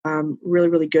 really,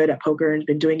 really good at poker, and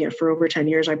been doing it for over 10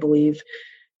 years, I believe.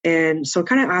 And so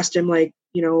kind of asked him, like,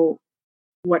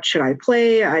 what should I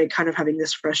play? I kind of having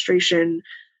this frustration.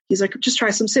 He's like, just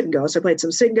try some sit and goes. So I played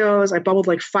some sit and goes. I bubbled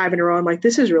like 5 in a row. I'm like,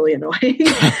 this is really annoying.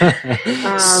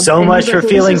 So much for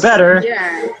feeling better.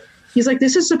 Yeah. He's like,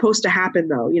 this is supposed to happen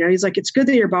though. He's like, it's good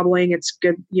that you're bubbling. It's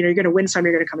good. You're going to win some,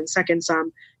 you're going to come in second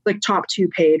some, like top 2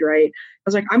 paid, right? I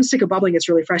was like, I'm sick of bubbling. It's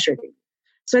really frustrating.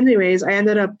 So anyways, I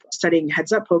ended up studying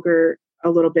heads up poker a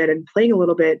little bit and playing a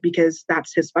little bit, because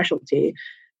that's his specialty.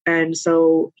 And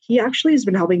so he actually has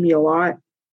been helping me a lot,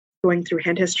 going through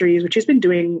hand histories, which he's been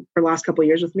doing for the last couple of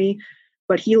years with me.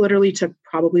 But he literally took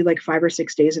probably like 5 or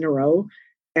 6 days in a row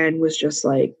and was just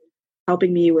like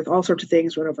helping me with all sorts of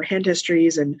things, went over hand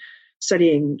histories and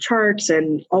studying charts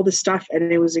and all this stuff.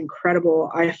 And it was incredible.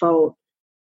 I felt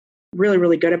really,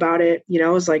 really good about it. It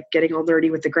was like getting all nerdy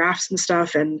with the graphs and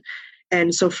stuff.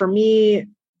 And so for me,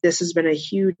 this has been a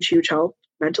huge, huge help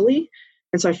mentally.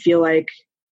 And so I feel like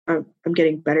I'm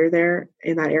getting better there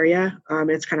in that area.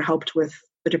 It's kind of helped with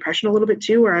the depression a little bit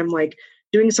too, where I'm like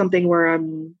doing something where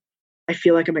I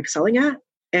feel like I'm excelling at.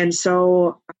 And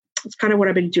so it's kind of what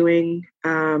I've been doing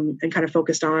and kind of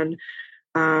focused on.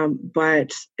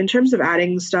 But in terms of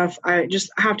adding stuff, I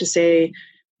just have to say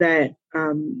that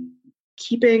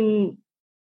keeping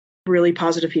really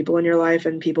positive people in your life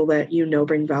and people that you know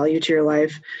bring value to your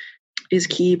life is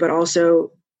key. But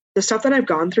also the stuff that I've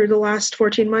gone through the last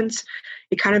 14 months,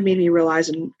 it kind of made me realize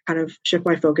and kind of shift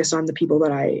my focus on the people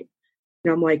that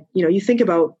I'm like, you think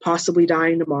about possibly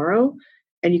dying tomorrow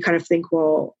and you kind of think,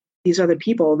 well, these are the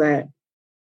people that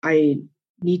I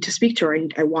need to speak to, or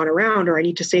I want around, or I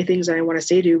need to say things that I want to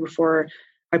say to before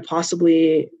I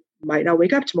possibly might not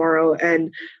wake up tomorrow.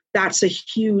 And that's a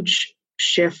huge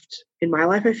shift in my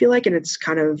life, I feel like, and it's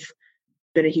kind of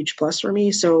been a huge plus for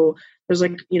me. So there's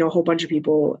a whole bunch of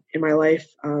people in my life,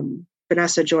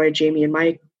 Vanessa, Joy, Jamie, and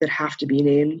Mike, that have to be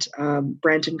named,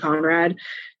 Brent and Conrad,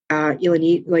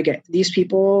 Elanit, like these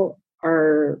people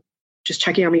are just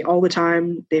checking on me all the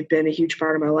time. They've been a huge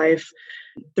part of my life.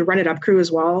 The Run It Up crew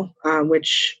as well,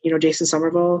 which, Jason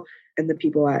Somerville and the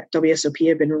people at WSOP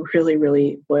have been really,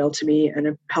 really loyal to me and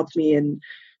have helped me in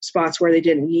spots where they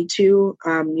didn't need to,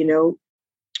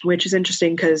 which is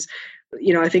interesting because,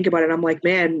 I think about it, I'm like,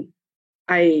 man,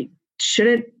 I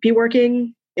shouldn't be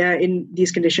working in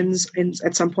these conditions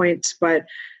at some points, but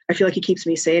I feel like it keeps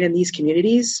me sane. And these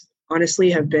communities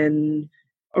honestly have been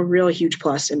a really huge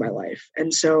plus in my life.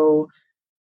 And so,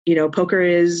 poker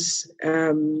has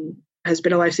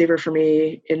been a lifesaver for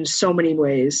me in so many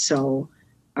ways. So,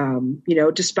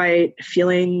 despite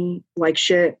feeling like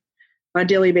shit on a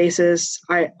daily basis,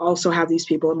 I also have these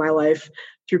people in my life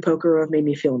through poker who have made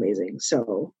me feel amazing.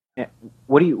 So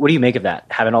what do you make of that?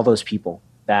 Having all those people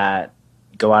that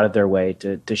go out of their way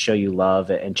to show you love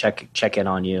and check in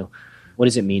on you. What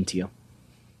does it mean to you?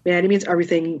 Man, it means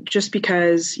everything. Just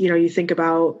because, you think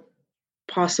about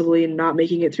possibly not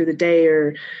making it through the day,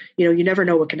 or, you never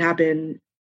know what can happen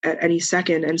at any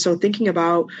second. And so thinking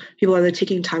about people that are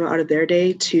taking time out of their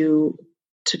day to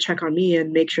check on me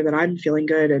and make sure that I'm feeling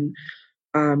good and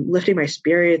lifting my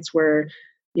spirits, where,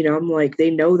 I'm like,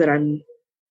 they know that I'm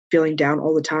feeling down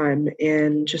all the time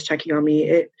and just checking on me.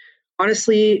 It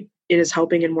is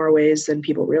helping in more ways than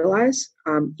people realize.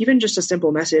 Even just a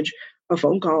simple message, a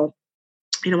phone call.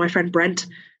 My friend Brent,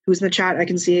 who's in the chat, I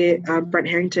can see Brent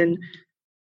Harrington,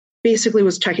 basically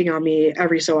was checking on me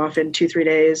every so often, 2-3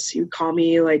 days. He would call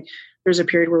me. Like, there's a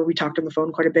period where we talked on the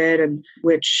phone quite a bit, and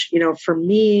which, for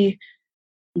me,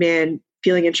 man,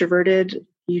 feeling introverted,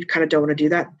 you kind of don't want to do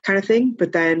that kind of thing.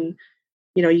 But then,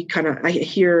 I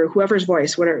hear whoever's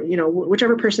voice, whatever,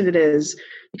 whichever person it is.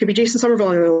 It could be Jason Somerville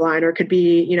on the other line, or it could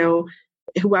be,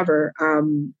 whoever.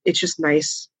 It's just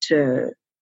nice to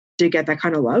get that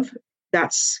kind of love.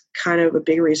 That's kind of a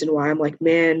big reason why I'm like,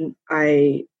 man,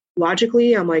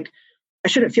 I'm like, I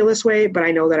shouldn't feel this way, but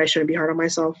I know that I shouldn't be hard on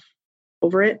myself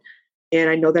over it. And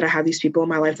I know that I have these people in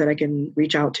my life that I can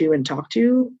reach out to and talk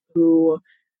to who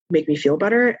make me feel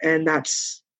better. And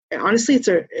that's honestly,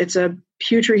 it's a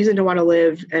huge reason to want to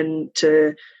live and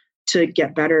to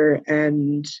get better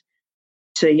and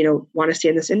to, want to stay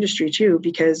in this industry too,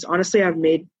 because honestly, I've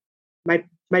made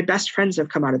my best friends have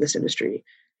come out of this industry.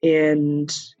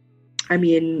 And I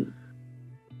mean,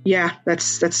 yeah,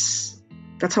 that's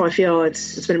how I feel.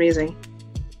 It's been amazing.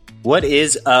 What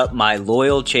is up, my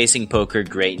loyal Chasing Poker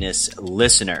Greatness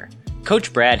listener?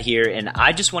 Coach Brad here, and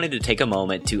I just wanted to take a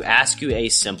moment to ask you a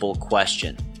simple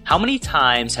question. How many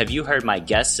times have you heard my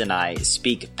guests and I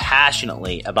speak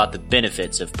passionately about the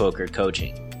benefits of poker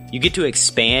coaching? You get to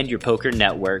expand your poker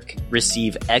network,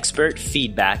 receive expert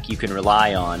feedback you can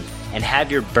rely on, and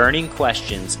have your burning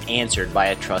questions answered by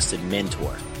a trusted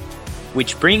mentor.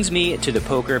 Which brings me to the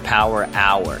Poker Power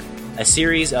Hour, a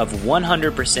series of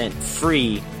 100%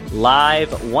 free, live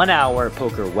 1-hour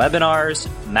poker webinars,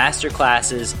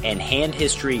 masterclasses, and hand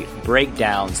history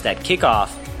breakdowns that kick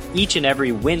off each and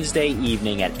every Wednesday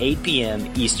evening at 8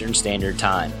 p.m. Eastern Standard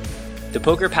Time. The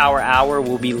Poker Power Hour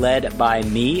will be led by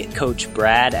me, Coach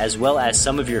Brad, as well as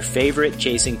some of your favorite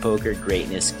Chasing Poker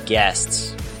Greatness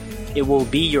guests. It will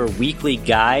be your weekly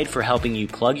guide for helping you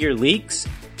plug your leaks,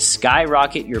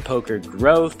 skyrocket your poker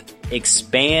growth,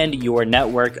 expand your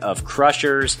network of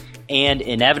crushers, and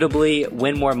inevitably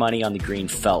win more money on the green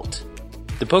felt.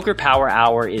 The Poker Power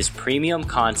Hour is premium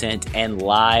content and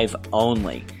live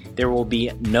only. There will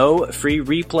be no free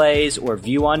replays or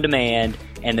view on demand,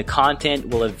 and the content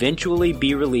will eventually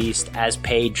be released as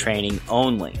paid training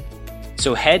only.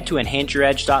 So head to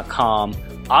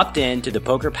EnhanceYourEdge.com, opt in to the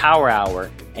Poker Power Hour,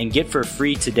 and get for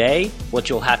free today what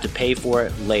you'll have to pay for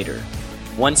it later.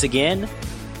 Once again,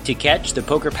 to catch the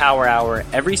Poker Power Hour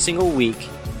every single week,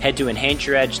 head to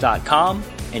EnhanceYourEdge.com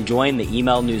and join the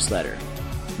email newsletter.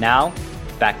 Now,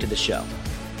 back to the show.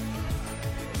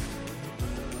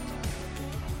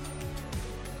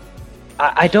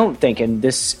 I don't think, and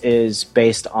this is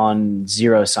based on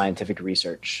zero scientific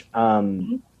research,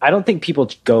 I don't think people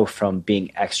go from being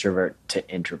extrovert to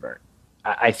introvert.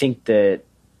 I think that,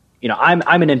 I'm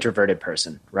an introverted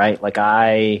person, right? Like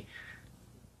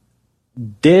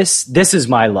this is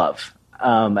my love,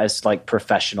 as like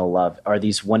professional love, are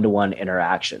these one-to-one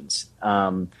interactions.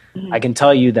 I can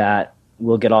tell you that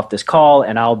we'll get off this call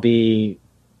and I'll be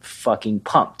fucking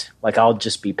pumped. Like I'll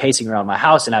just be pacing around my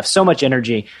house and have so much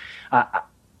energy.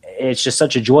 It's just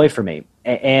such a joy for me.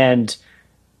 And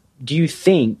do you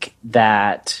think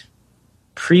that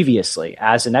previously,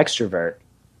 as an extrovert,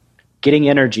 getting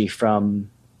energy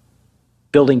from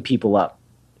building people up,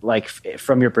 like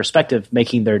from your perspective,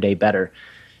 making their day better,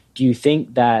 do you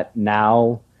think that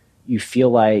now you feel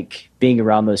like being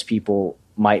around those people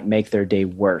might make their day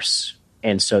worse?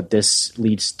 And so this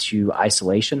leads to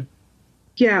isolation?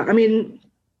 Yeah, I mean,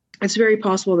 it's very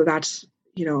possible that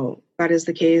that is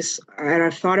the case. And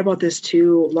I've thought about this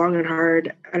too, long and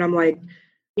hard. And I'm like,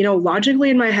 logically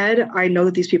in my head, I know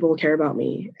that these people will care about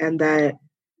me and that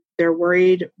they're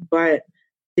worried, but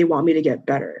they want me to get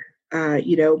better.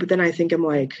 But then I think I'm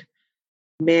like,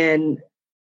 man,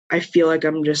 I feel like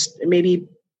I'm just maybe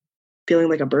feeling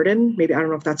like a burden. Maybe, I don't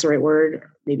know if that's the right word.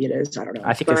 Maybe it is. I don't know.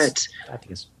 I think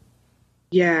it's.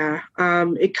 Yeah.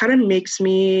 It kind of makes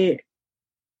me,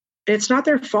 it's not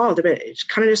their fault, but it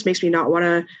kind of just makes me not want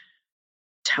to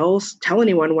tell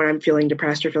anyone when I'm feeling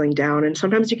depressed or feeling down. And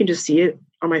sometimes you can just see it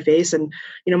on my face. And,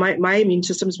 my immune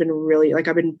system's been really, like,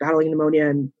 I've been battling pneumonia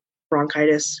and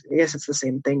bronchitis. I guess it's the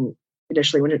same thing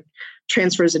initially when it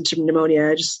transfers into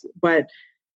pneumonia, but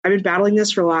I've been battling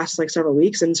this for the last several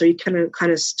weeks. And so you kind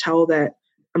of tell that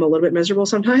I'm a little bit miserable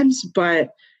sometimes,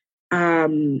 but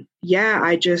I'm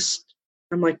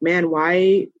like, man,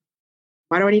 why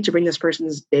do I need to bring this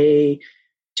person's day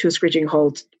to a screeching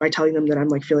halt by telling them that I'm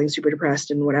feeling super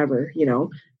depressed and whatever,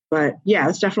 but yeah,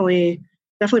 it's definitely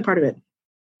part of it.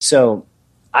 So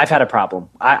I've had a problem.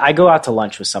 I go out to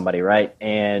lunch with somebody, right?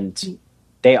 And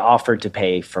they offered to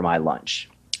pay for my lunch.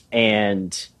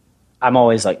 And I'm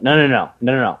always like, no.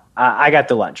 I got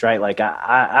the lunch, right? Like,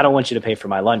 I don't want you to pay for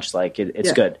my lunch. Like,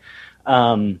 it's good.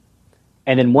 And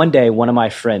then one day, one of my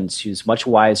friends who's much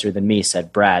wiser than me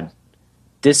said, Brad,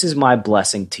 this is my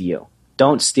blessing to you.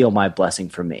 Don't steal my blessing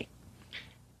from me.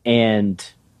 And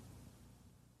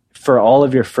for all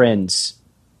of your friends,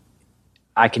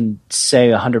 I can say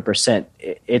 100%,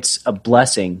 it's a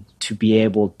blessing to be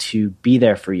able to be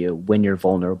there for you when you're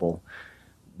vulnerable,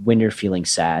 when you're feeling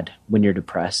sad, when you're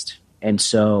depressed. And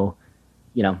so,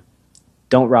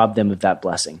 don't rob them of that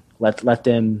blessing. Let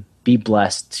them be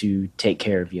blessed to take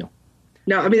care of you.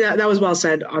 No, I mean, that was well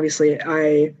said. Obviously,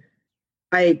 I,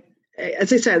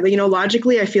 as I said,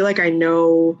 logically, I feel like I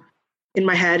know in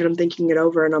my head and I'm thinking it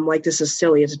over and I'm like, this is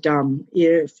silly. It's dumb.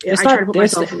 Try to put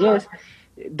myself in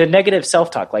the negative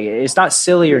self-talk, like, it's not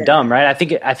silly or dumb, right? I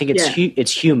think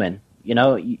it's human. You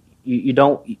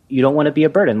don't want to be a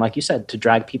burden, like you said, to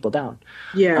drag people down.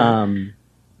 Yeah.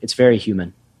 It's very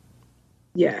human.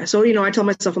 Yeah. So, I tell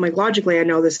myself, I'm like, logically, I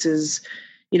know this is,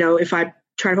 if I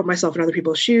try to put myself in other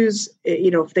people's shoes,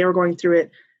 if they were going through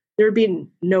it, there would be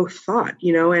no thought,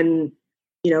 and,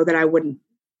 that I wouldn't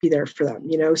be there for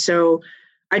them, so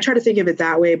I try to think of it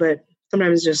that way, but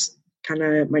sometimes it's just kind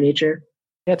of my nature.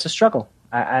 Yeah. It's a struggle.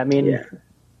 I mean,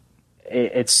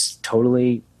 it's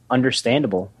totally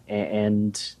understandable,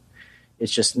 and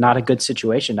it's just not a good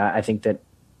situation. I think that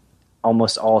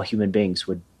almost all human beings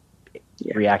would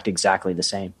react exactly the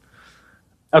same.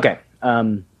 Okay.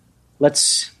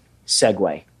 Let's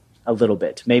segue a little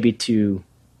bit, maybe to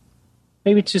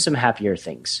some happier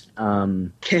things.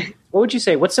 Okay. What would you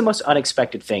say? What's the most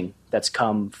unexpected thing that's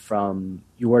come from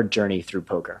your journey through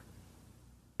poker?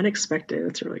 Unexpected.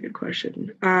 That's a really good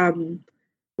question.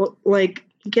 Well,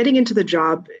 getting into the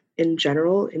job in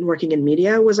general and working in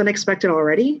media was unexpected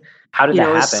already. How did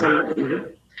that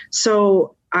happen?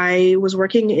 So I was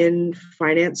working in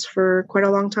finance for quite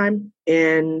a long time,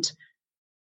 and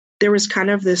there was kind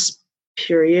of this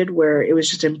period where it was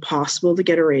just impossible to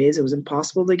get a raise. It was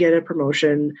impossible to get a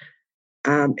promotion.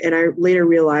 And I later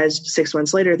realized 6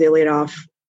 months later, they laid off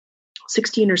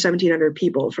 1,600 or 1,700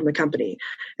 people from the company.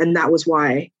 And that was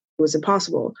why it was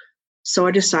impossible. So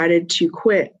I decided to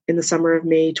quit in the summer of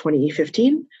May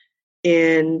 2015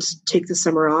 and take the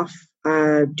summer off,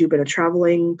 do a bit of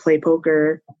traveling, play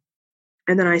poker.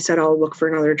 And then I said, I'll look for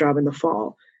another job in the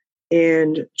fall.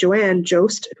 And Joanne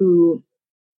Jost, who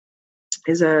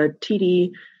is a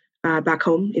TD back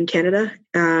home in Canada,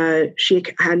 she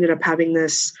ended up having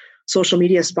this social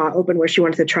media spot open where she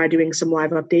wanted to try doing some live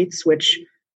updates, which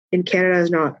in Canada is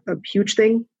not a huge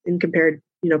thing in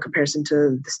comparison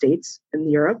to the States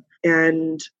and Europe.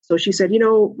 And so she said,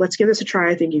 let's give this a try.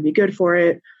 I think you'd be good for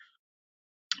it.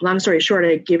 Long story short,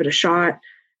 I gave it a shot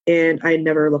and I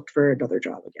never looked for another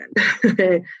job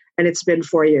again. And it's been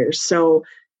 4 years. So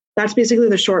that's basically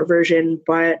the short version,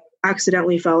 but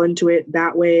accidentally fell into it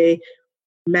that way.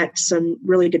 Met some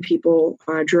really good people,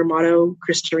 Drew Amato,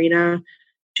 Chris Torina,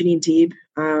 Janine Teeb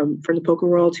from the poker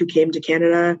world, who came to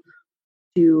Canada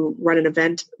to run an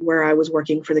event where I was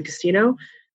working for the casino,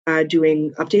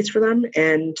 doing updates for them.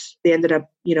 And they ended up,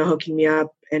 hooking me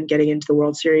up and getting into the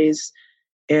World Series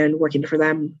and working for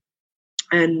them.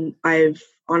 And I've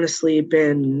honestly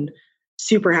been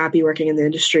super happy working in the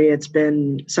industry. It's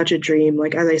been such a dream.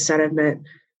 Like, as I said, I've met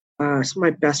some of my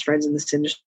best friends in this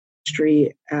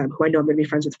industry, who I know I'm going to be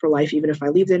friends with for life, even if I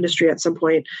leave the industry at some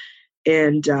point.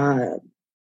 And,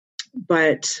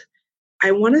 but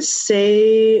I want to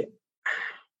say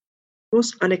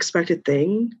most unexpected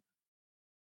thing,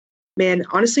 man,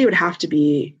 honestly, it would have to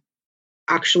be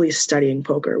actually studying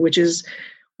poker, which is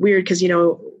weird because,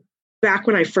 back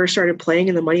when I first started playing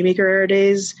in the Moneymaker era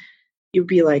days, you'd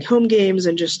be like home games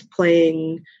and just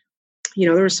playing,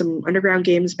 there were some underground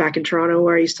games back in Toronto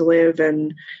where I used to live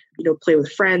and, play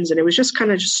with friends. And it was just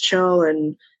kind of just chill.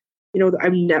 And, I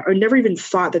never even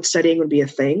thought that studying would be a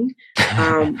thing.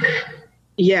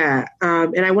 Yeah.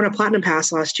 And I won a platinum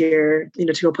pass last year,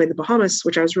 to go play in the Bahamas,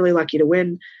 which I was really lucky to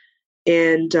win.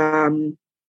 And I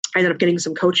ended up getting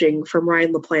some coaching from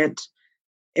Ryan LaPlante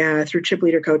through Chip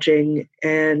Leader Coaching.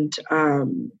 And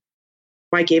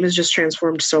my game has just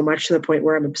transformed so much to the point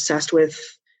where I'm obsessed with,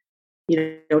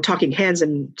 talking hands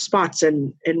and spots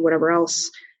and whatever else.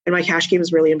 And my cash game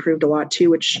has really improved a lot too,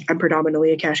 which I'm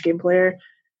predominantly a cash game player,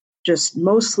 just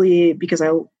mostly because I,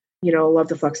 love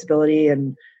the flexibility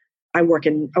and I work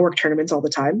tournaments all the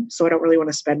time. So I don't really want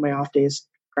to spend my off days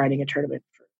grinding a tournament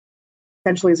for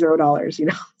potentially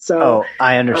 $0, So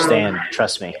I understand.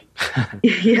 Trust me.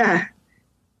 Yeah,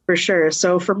 for sure.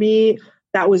 So for me,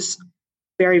 that was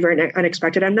very, very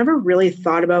unexpected. I've never really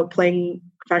thought about playing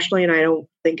professionally, and I don't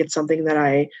think it's something that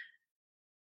I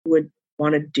would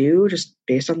want to do just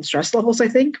based on stress levels, I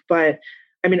think. But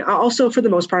I mean, also for the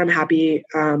most part, I'm happy,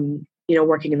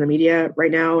 working in the media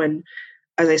right now. And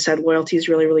as I said, loyalty is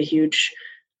really, really huge.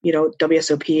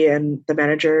 WSOP and the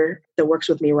manager that works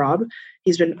with me, Rob,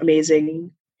 he's been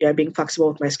amazing, being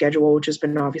flexible with my schedule, which has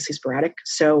been obviously sporadic.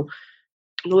 So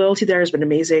the loyalty there has been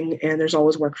amazing, and there's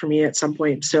always work for me at some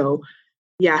point. So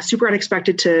yeah, super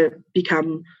unexpected to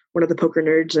become one of the poker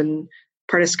nerds and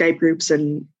part of Skype groups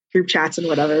and group chats and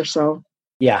whatever. So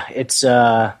yeah, it's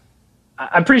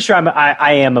I'm pretty sure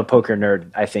I am a poker nerd.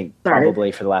 I think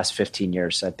probably for the last 15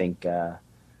 years. I think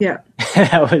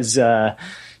that was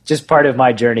just part of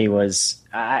my journey. Was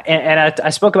I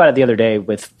spoke about it the other day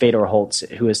with Fedor Holtz,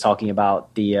 who was talking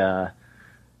about we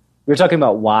were talking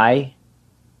about why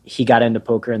he got into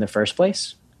poker in the first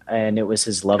place, and it was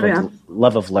his love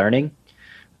of learning,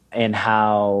 and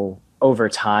how over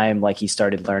time, like, he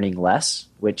started learning less,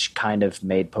 which kind of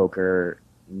made him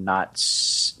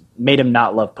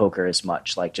not love poker as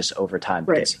much, like, just over time,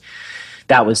 because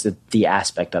that was the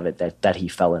aspect of it that he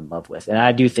fell in love with. And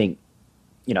I do think,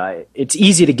 it's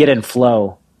easy to get in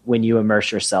flow when you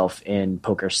immerse yourself in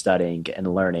poker studying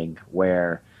and learning,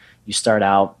 where you start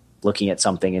out looking at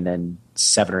something and then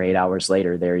 7 or 8 hours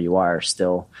later, there you are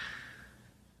still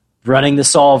running the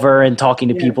solver and talking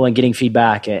to people and getting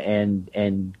feedback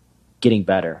and getting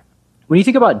better. When you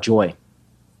think about joy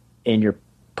in your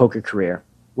poker career,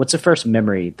 what's the first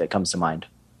memory that comes to mind?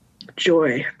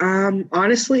 Joy.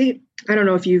 Honestly, I don't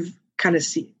know if you've kind of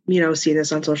seen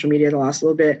this on social media the last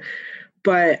little bit,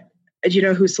 but do you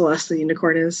know who Celeste the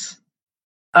Unicorn is?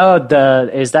 Oh,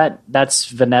 that's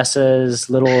Vanessa's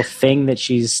little thing that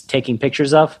she's taking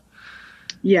pictures of?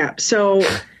 Yeah. So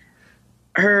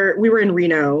we were in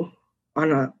Reno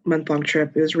on a month-long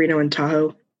trip. It was Reno and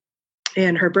Tahoe.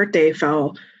 And her birthday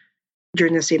fell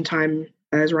during the same time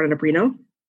as Running Up Reno.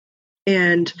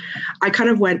 And I kind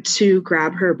of went to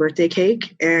grab her birthday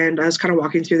cake, and I was kind of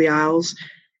walking through the aisles,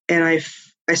 and I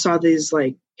saw these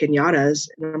like piñatas,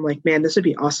 and I'm like, man, this would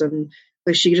be awesome.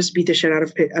 Like, she could just beat the shit out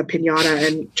of a piñata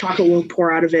and chocolate will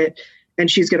pour out of it,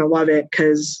 and she's going to love it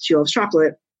because she loves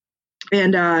chocolate.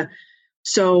 And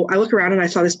so I look around and I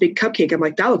saw this big cupcake. I'm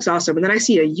like, that looks awesome. And then I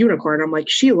see a unicorn. I'm like,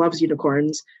 she loves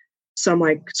unicorns. So I'm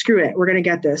like, screw it, we're going to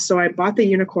get this. So I bought the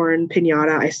unicorn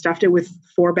piñata. I stuffed it with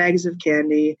 4 bags of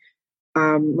candy,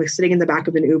 like sitting in the back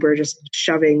of an Uber, just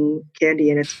shoving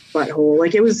candy in its butthole.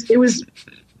 Like, it was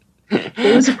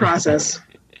a process.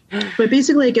 But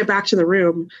basically I get back to the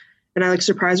room and I like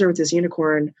surprise her with this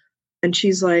unicorn, and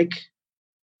she's like,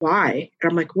 why?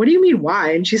 And I'm like, what do you mean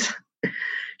why? And she's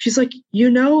like,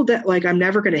 that like, I'm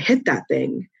never going to hit that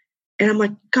thing. And I'm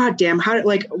like, God damn,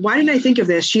 why didn't I think of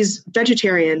this? She's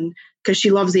vegetarian because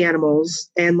she loves the animals.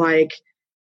 And like,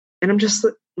 and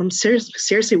I'm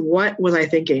seriously, what was I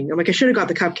thinking? I'm like, I should have got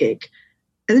the cupcake.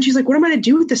 And then she's like, what am I going to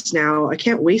do with this now? I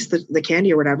can't waste the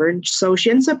candy or whatever. And so she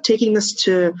ends up taking this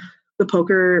to the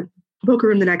poker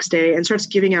room the next day and starts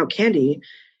giving out candy.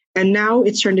 And now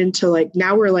it's turned into like,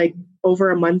 now we're like over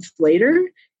a month later,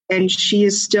 and she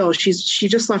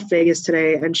just left Vegas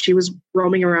today, and she was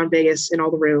roaming around Vegas in all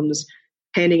the rooms,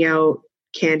 handing out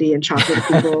candy and chocolate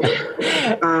to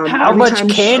people. How much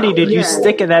candy did you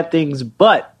stick in that thing's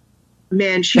butt?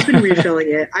 Man, she's been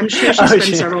refilling it. I'm sure she spent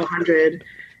several hundred.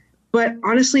 But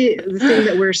honestly, the thing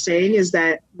that we're saying is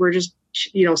that we're just,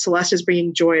 Celeste is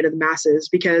bringing joy to the masses,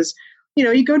 because,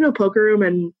 you go to a poker room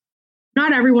and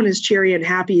not everyone is cheery and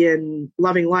happy and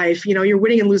loving life. You're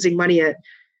winning and losing money at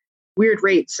weird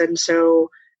rates. And so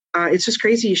it's just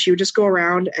crazy. She would just go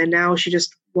around, and now she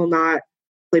just will not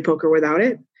play poker without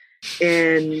it.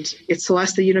 And it's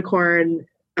Celeste the unicorn,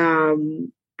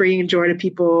 bringing joy to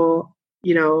people,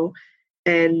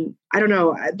 and I don't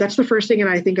know, that's the first thing that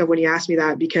I think of when you ask me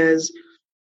that, because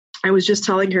I was just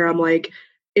telling her, I'm like,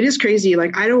 it is crazy.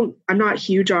 Like, I'm not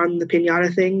huge on the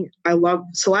piñata thing. I love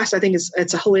Celeste. I think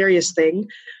it's a hilarious thing,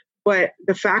 but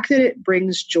the fact that it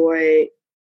brings joy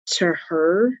to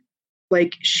her,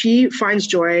 like, she finds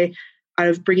joy out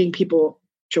of bringing people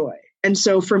joy. And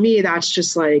so for me, that's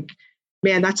just like,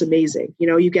 man, that's amazing.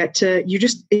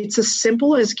 It's as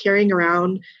simple as carrying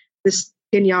around this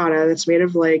piñata that's made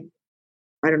of like,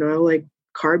 I don't know, like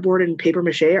cardboard and paper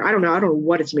mache. I don't know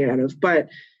what it's made out of, but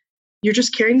you're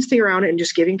just carrying this thing around and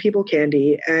just giving people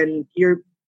candy, and you're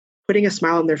putting a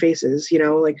smile on their faces,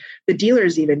 like the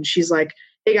dealers even, she's like,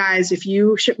 hey guys, if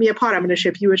you ship me a pot, I'm going to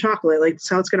ship you a chocolate. Like, that's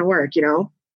how it's going to work,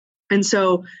 And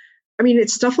so, I mean,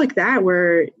 it's stuff like that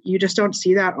where you just don't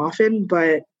see that often,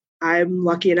 but I'm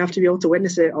lucky enough to be able to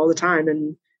witness it all the time.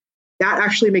 And that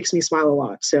actually makes me smile a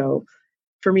lot. So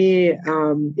for me,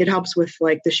 it helps with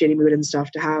like the shitty mood and stuff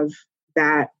to have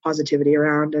that positivity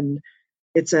around. And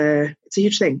it's a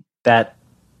huge thing. That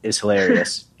is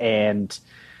hilarious. And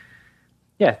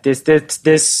yeah,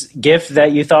 this gift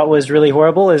that you thought was really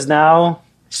horrible is now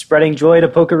spreading joy to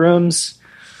poker rooms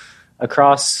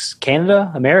across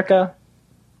Canada, America,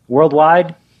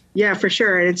 worldwide. Yeah, for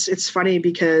sure. And it's funny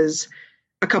because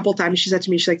a couple times she said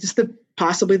to me, she's like, this is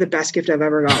possibly the best gift I've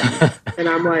ever gotten. And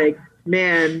I'm like,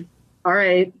 man, all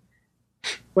right,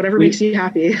 whatever makes you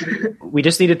happy. We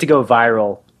just need it to go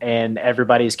viral, and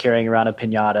everybody's carrying around a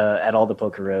piñata at all the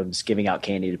poker rooms, giving out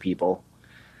candy to people.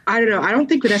 I don't know. I don't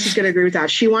think Vanessa's going to agree with that.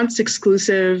 She wants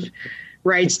exclusive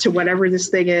rights to whatever this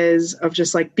thing is, of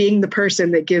just like being the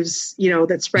person that gives,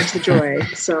 that spreads the joy.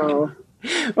 So,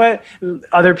 but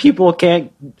other people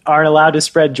aren't allowed to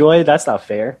spread joy. That's not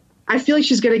fair. I feel like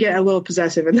she's going to get a little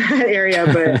possessive in that area,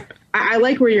 but I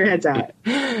like where your head's at.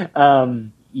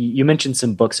 You mentioned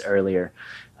some books earlier.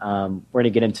 We're going to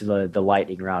get into the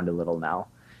lightning round a little now.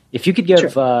 If you could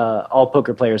give all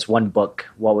poker players one book,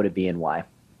 what would it be and why?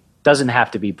 Doesn't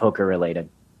have to be poker related.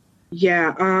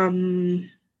 Yeah.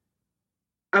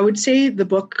 I would say the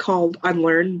book called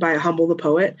Unlearn by Humble the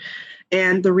Poet.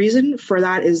 And the reason for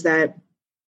that is that it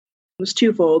was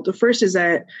twofold. The first is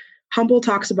that Humble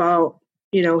talks about,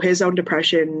 his own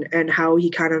depression and how he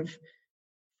kind of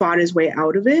fought his way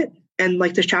out of it. And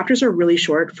like the chapters are really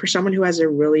short for someone who has a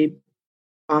really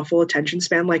awful attention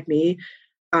span like me.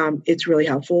 It's really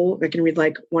helpful. I can read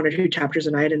like 1 or 2 chapters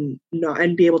a night and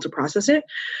be able to process it.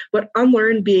 But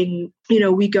unlearn being,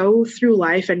 we go through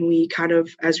life and we kind of,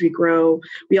 as we grow,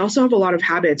 we also have a lot of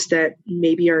habits that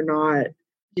maybe are not,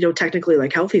 technically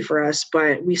like healthy for us,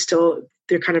 but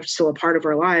they're kind of still a part of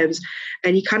our lives.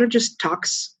 And he kind of just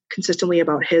talks consistently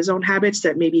about his own habits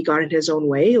that maybe got in his own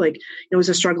way. Like, he was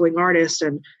a struggling artist,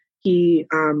 and he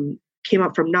came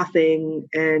up from nothing,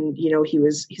 and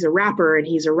he's a rapper and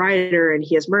he's a writer and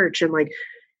he has merch, and like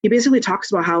he basically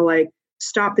talks about how like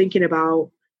stop thinking about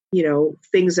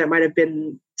things that might have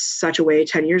been such a way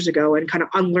 10 years ago and kind of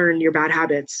unlearn your bad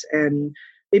habits, and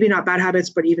maybe not bad habits,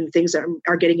 but even things that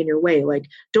are getting in your way. Like,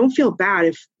 don't feel bad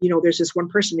if there's this one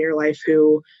person in your life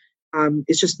who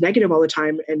is just negative all the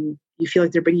time and you feel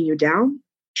like they're bringing you down.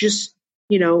 Just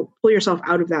pull yourself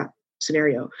out of that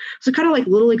scenario. So kind of like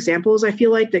little examples I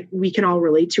feel like that we can all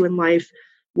relate to in life,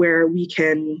 where we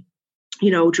can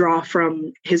draw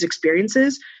from his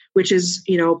experiences, which is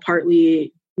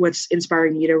partly what's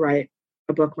inspiring me to write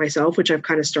a book myself, which I've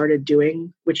kind of started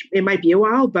doing, which it might be a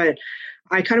while, but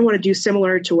I kind of want to do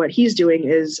similar to what he's doing.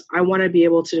 Is I want to be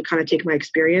able to kind of take my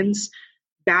experience,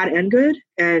 bad and good,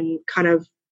 and kind of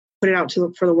put it out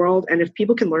for the world. And if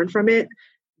people can learn from it,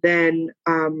 then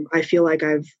I feel like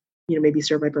I've maybe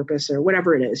serve my purpose or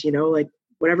whatever it is, like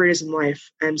whatever it is in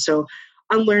life. And so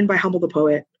unlearn by Humble the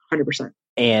Poet, 100%.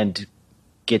 And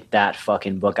get that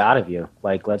fucking book out of you.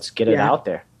 Like, let's get it out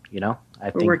there. We're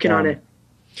working on it.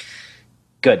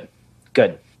 Good.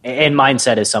 And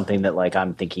mindset is something that like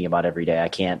I'm thinking about every day. I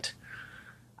can't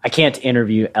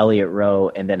interview Elliot Rowe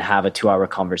and then have a 2-hour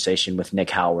conversation with Nick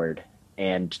Howard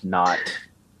and not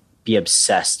be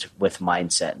obsessed with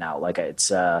mindset now. Like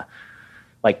it's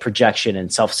like projection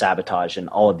and self-sabotage and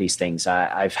all of these things.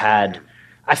 I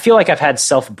feel like I've had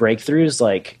self breakthroughs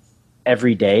like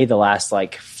every day the last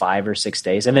like 5 or 6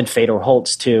 days. And then Fedor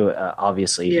Holtz too,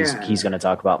 obviously he's going to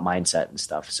talk about mindset and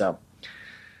stuff. So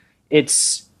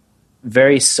it's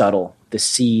very subtle, the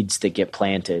seeds that get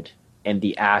planted and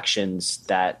the actions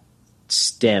that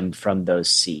stem from those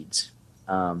seeds.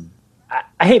 I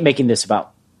hate making this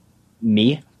about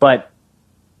me, but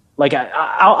like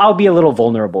I'll be a little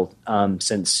vulnerable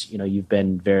since you've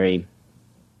been very,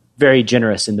 very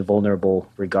generous in the vulnerable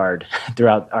regard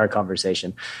throughout our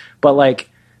conversation. But like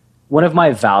one of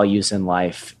my values in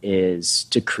life is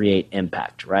to create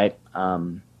impact, right?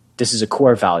 This is a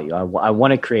core value. I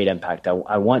want to create impact.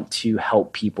 I want to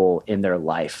help people in their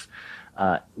life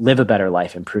live a better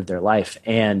life, improve their life.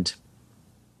 And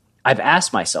I've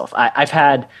asked myself, I've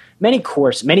had many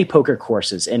poker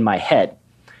courses in my head.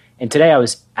 And today I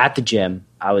was at the gym,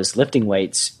 I was lifting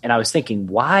weights, and I was thinking,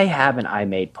 why haven't I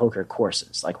made poker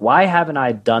courses? Like, why haven't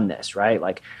I done this, right?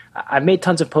 Like, I've made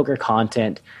tons of poker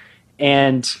content.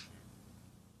 And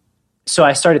so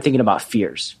I started thinking about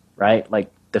fears, right?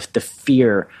 Like the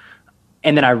fear.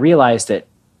 And then I realized that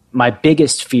my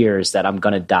biggest fear is that I'm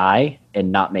going to die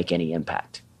and not make any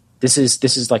impact. This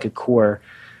is like a core,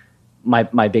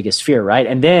 my biggest fear, right?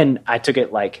 And then I took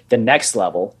it like the next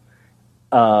level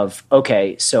of,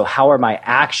 okay, so how are my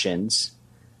actions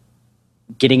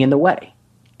getting in the way?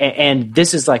 And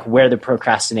this is like where the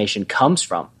procrastination comes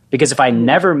from. Because if I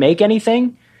never make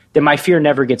anything, then my fear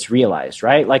never gets realized,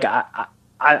 right? Like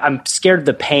I'm scared of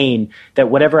the pain that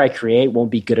whatever I create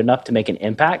won't be good enough to make an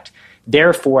impact.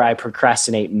 Therefore, I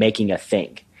procrastinate making a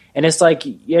thing. And it's like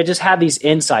you just have these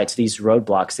insights, these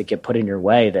roadblocks that get put in your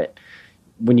way that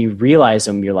when you realize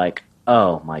them, you're like,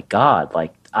 oh my God,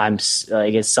 like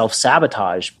it's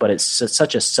self-sabotage, but it's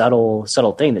such a subtle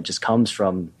thing that just comes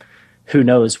from who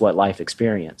knows what life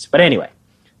experience. But anyway,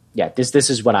 yeah, this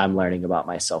is what I'm learning about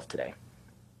myself today.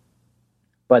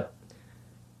 But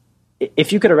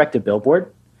if you could erect a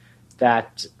billboard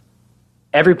that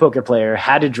every poker player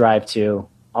had to drive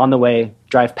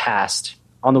past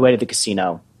on the way to the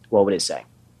casino, what would it say?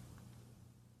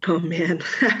 Oh man,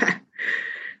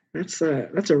 that's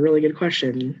a really good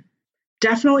question.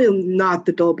 Definitely not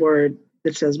the billboard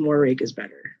that says more rake is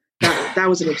better. That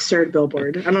was an absurd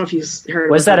billboard. I don't know if you heard.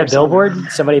 Was that a billboard?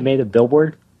 Somebody made a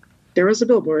billboard? There was a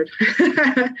billboard.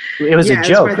 It was a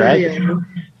joke, right?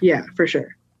 Yeah, for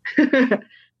sure.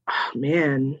 Oh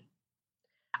man,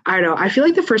 I don't know. I feel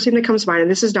like the first thing that comes to mind, and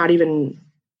this is not even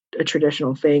a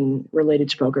traditional thing related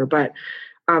to poker, but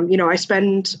I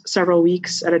spend several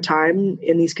weeks at a time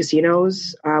in these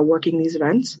casinos working these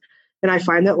events. And I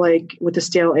find that like with the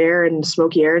stale air and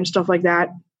smoky air and stuff like that,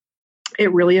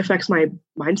 it really affects my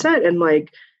mindset. And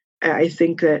like, I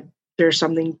think that there's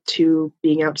something to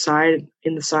being outside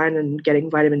in the sun and getting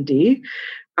vitamin D.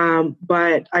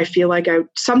 But I feel like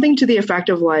something to the effect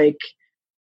of like,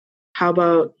 how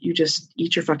about you just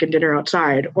eat your fucking dinner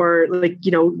outside, or like,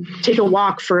 take a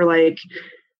walk for like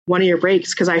one of your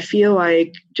breaks. Cause I feel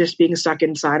like just being stuck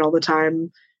inside all the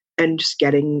time and just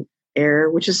getting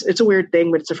air, it's a weird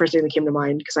thing, but it's the first thing that came to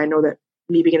mind. Because I know that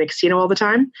me being in a casino all the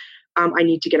time, I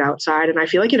need to get outside, and I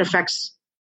feel like it affects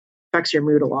your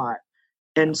mood a lot.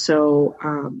 And so,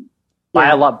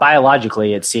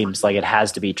 biologically, it seems like it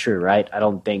has to be true, right? I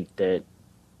don't think that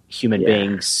human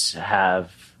beings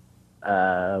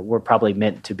we're probably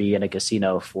meant to be in a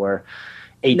casino for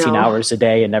 18 hours a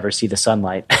day and never see the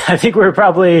sunlight. I think we're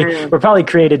probably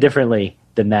created differently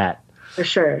than that. For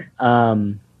sure.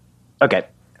 Okay.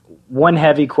 One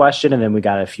heavy question, and then we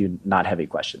got a few not heavy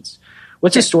questions.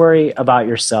 What's a story about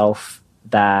yourself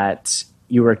that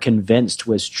you were convinced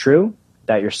was true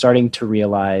that you're starting to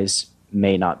realize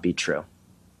may not be true?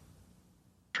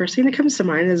 First thing that comes to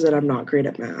mind is that I'm not great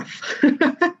at math,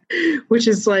 which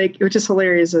is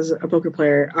hilarious as a poker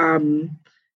player.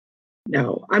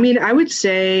 No, I mean, I would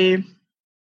say,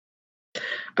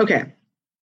 okay,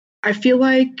 I feel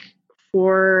like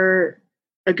for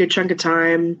a good chunk of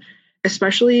time,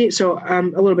 especially, so a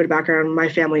little bit of background, my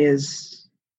family is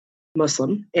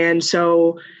Muslim. And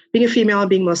so being a female and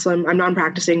being Muslim, I'm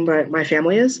non-practicing, but my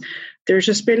family is, there's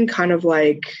just been kind of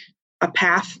like a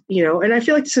path, and I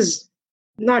feel like this is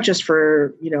not just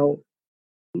for,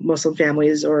 Muslim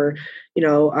families or,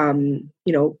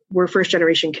 we're first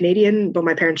generation Canadian, but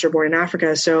my parents were born in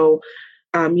Africa. So,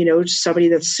 just somebody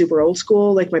that's super old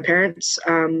school, like my parents,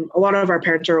 a lot of our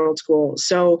parents are old school.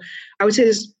 So I would say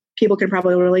this, people can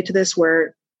probably relate to this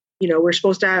where, we're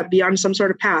supposed to be on some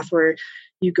sort of path where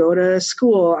you go to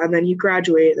school and then you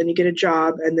graduate, then you get a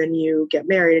job and then you get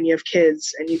married and you have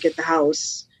kids and you get the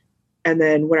house and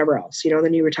then whatever else,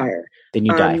 then you retire. Then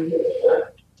you die.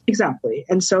 Exactly.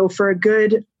 And so for a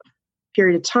good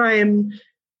period of time,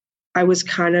 I was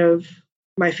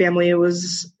my family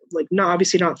was like,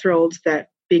 obviously not thrilled that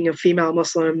being a female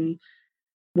Muslim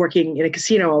working in a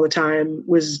casino all the time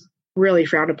was really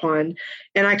frowned upon.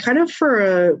 And I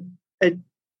for a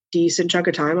decent chunk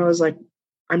of time, I was like,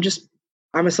 I'm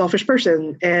a selfish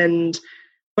person.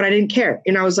 But I didn't care.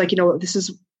 And I was like, this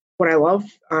is what I love.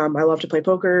 I love to play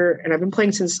poker, and I've been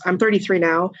playing since I'm 33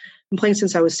 now. I'm playing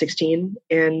since I was 16.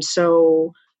 And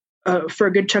so for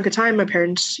a good chunk of time, my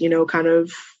parents, kind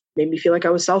of made me feel like I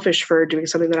was selfish for doing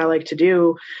something that I like to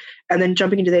do. And then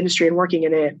jumping into the industry and working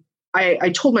in it,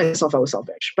 I told myself I was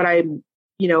selfish, but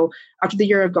after the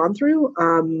year I've gone through,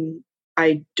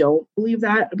 I don't believe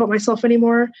that about myself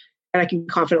anymore. And I can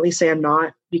confidently say I'm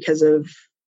not, because of,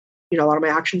 a lot of my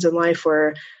actions in life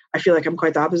where I feel like I'm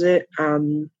quite the opposite.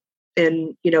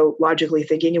 And, logically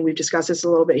thinking, and we've discussed this a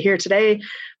little bit here today,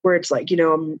 where it's like,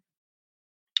 I'm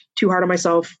too hard on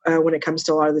myself when it comes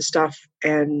to a lot of this stuff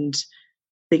and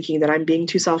thinking that I'm being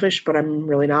too selfish, but I'm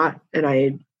really not. And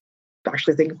I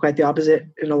actually think I'm quite the opposite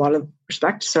in a lot of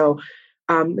respects. So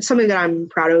it's something that I'm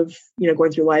proud of,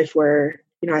 going through life where,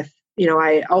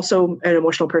 I also an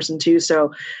emotional person too.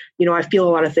 So, I feel a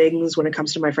lot of things when it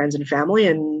comes to my friends and family.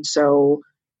 And so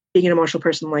being an emotional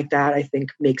person like that, I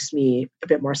think makes me a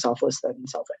bit more selfless than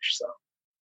selfish. So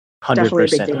 100%. Definitely a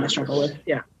big thing to struggle with.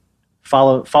 Yeah.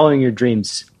 Following your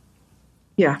dreams.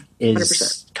 Yeah. 100%.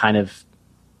 Is kind of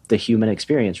the human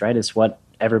experience, right? It's what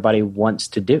everybody wants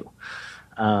to do.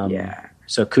 Yeah.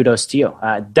 So kudos to you.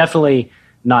 Definitely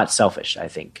not selfish, I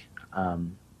think.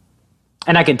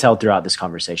 And I can tell throughout this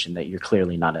conversation that you're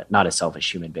clearly not a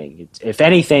selfish human being. If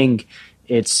anything,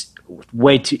 it's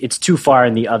too far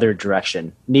in the other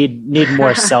direction. Need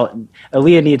more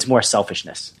Aaliyah needs more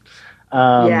selfishness.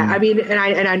 Yeah, I mean, and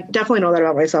I definitely know that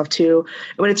about myself too.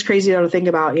 And when it's crazy to think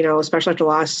about, especially after the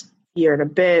last year and a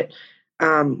bit,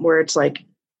 where it's like,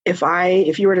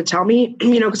 if you were to tell me,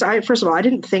 because first of all, I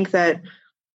didn't think that,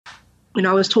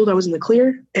 I was told I was in the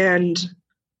clear, and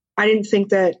I didn't think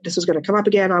that this was going to come up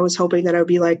again. I was hoping that I would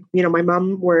be like, my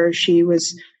mom, where she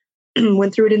was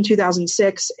went through it in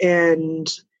 2006 and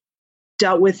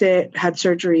dealt with it, had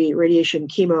surgery, radiation,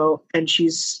 chemo, and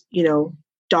she's,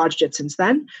 dodged it since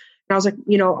then. And I was like,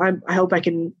 I hope I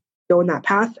can go in that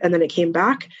path. And then it came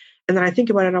back. And then I think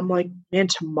about it, I'm like, man,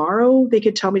 tomorrow they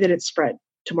could tell me that it's spread.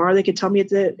 Tomorrow they could tell me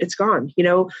that it's gone,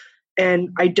 and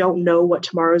I don't know what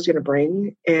tomorrow is going to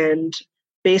bring. And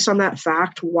based on that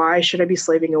fact, why should I be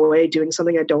slaving away doing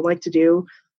something I don't like to do,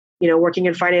 working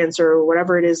in finance or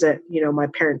whatever it is that, my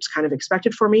parents kind of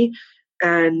expected for me.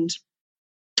 And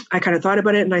I kind of thought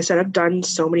about it, and I said, I've done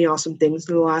so many awesome things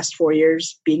in the last 4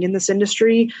 years being in this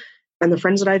industry, and the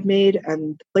friends that I've made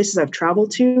and the places I've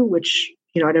traveled to, which,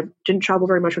 I didn't travel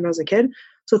very much when I was a kid.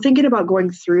 So thinking about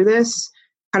going through this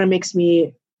kind of makes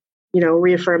me,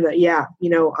 reaffirm that, yeah,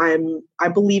 I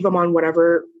believe I'm on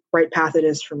whatever right path it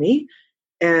is for me.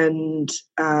 And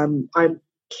I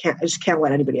just can't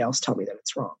let anybody else tell me that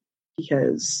it's wrong,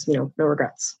 because, no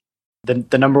regrets.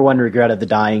 The number one regret of the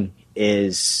dying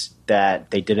is that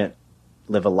they didn't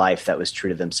live a life that was true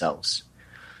to themselves.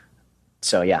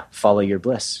 So yeah, follow your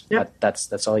bliss. Yep.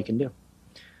 That's all you can do.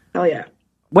 Hell yeah.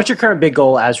 What's your current big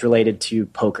goal as related to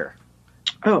poker?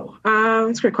 Oh,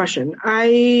 that's a great question.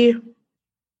 I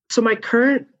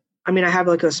have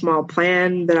like a small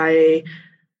plan that I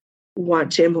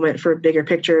want to implement for bigger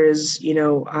pictures,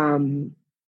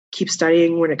 keep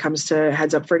studying when it comes to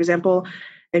Heads Up, for example,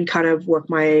 and kind of rework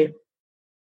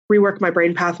my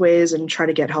brain pathways and try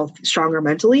to get stronger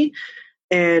mentally.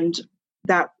 And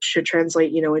that should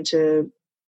translate, into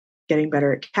getting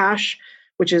better at cash,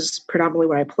 which is predominantly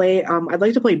what I play. I'd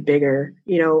like to play bigger,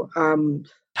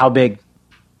 How big?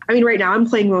 I mean, right now I'm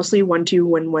playing mostly 1-2,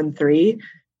 1-1-3,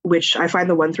 which I find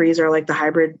the 1-3s are like the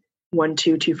hybrid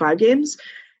 1-2, 2-5 games.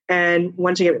 And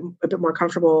once I get a bit more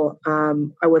comfortable,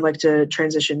 I would like to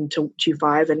transition to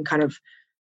 2-5 and kind of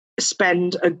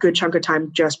spend a good chunk of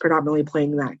time just predominantly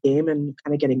playing that game and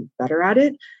kind of getting better at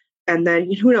it. And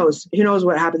then who knows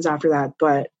what happens after that.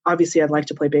 But obviously I'd like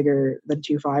to play bigger than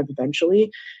 2-5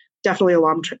 eventually. Definitely a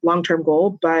long-term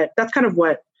goal, but that's kind of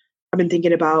what I've been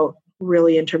thinking about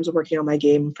really in terms of working on my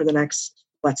game for the next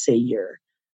let's say, year,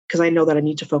 because I know that I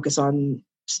need to focus on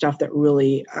stuff that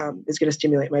really is going to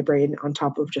stimulate my brain on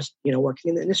top of just, working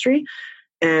in the industry.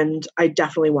 And I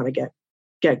definitely want to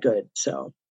get good.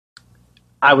 So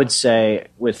I would say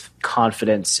with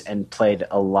confidence and played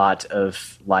a lot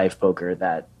of live poker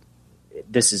that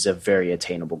this is a very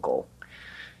attainable goal.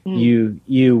 You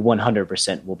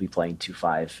 100% will be playing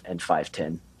 2-5 and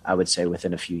 5-10, I would say,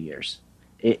 within a few years.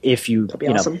 If you,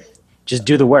 awesome. Just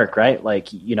do the work, right? Like,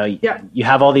 you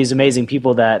have all these amazing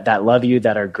people that love you,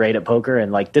 that are great at poker.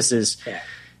 And like, this is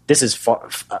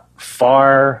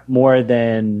far more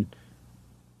than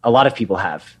a lot of people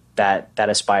have that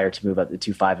aspire to move up to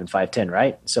 2-5 and 5-10,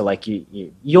 right? So like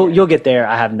you'll get there.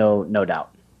 I have no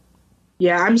doubt.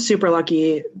 Yeah. I'm super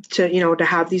lucky to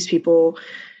have these people,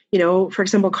 for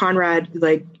example, Conrad,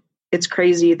 like, it's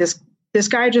crazy. This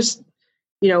guy just,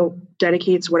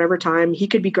 dedicates whatever time. He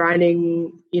could be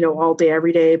grinding, all day,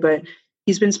 every day, but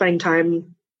he's been spending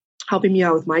time helping me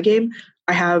out with my game.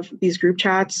 I have these group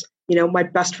chats, my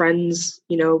best friends,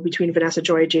 between Vanessa,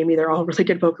 Joy, Jamie, they're all really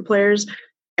good poker players,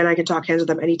 and I can talk hands with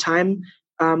them anytime.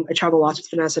 I travel lots with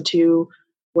Vanessa too,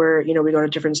 where, we go to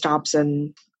different stops,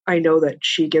 and I know that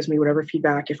she gives me whatever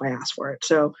feedback if I ask for it.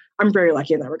 So I'm very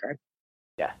lucky in that regard.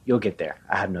 Yeah, you'll get there.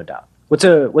 I have no doubt.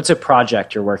 What's a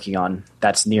project you're working on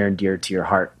that's near and dear to your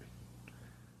heart?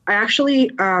 I actually,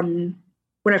 when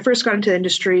I first got into the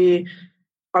industry,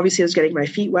 obviously I was getting my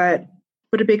feet wet,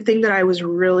 but a big thing that I was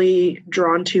really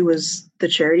drawn to was the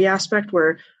charity aspect,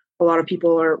 where a lot of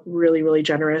people are really, really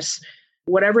generous.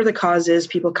 Whatever the cause is,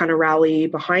 people kind of rally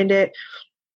behind it.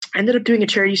 I ended up doing a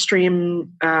charity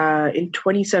stream in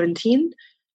 2017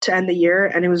 to end the year,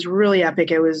 and it was really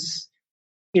epic. It was,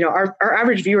 our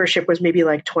average viewership was maybe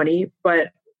like 20,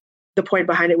 but the point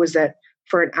behind it was that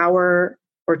for an hour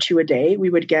or two a day, we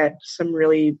would get some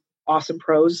really awesome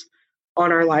pros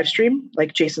on our live stream,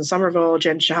 like Jason Somerville,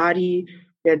 Jen Shahadi,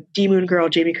 we had D-Moon Girl,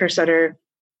 Jamie Kersetter.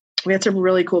 We had some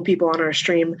really cool people on our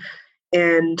stream,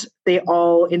 and they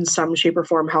all in some shape or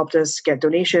form helped us get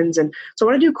donations. And so I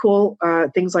want to do cool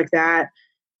things like that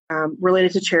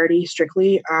related to charity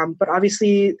strictly. But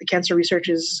obviously the cancer research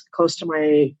is close to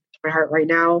my heart right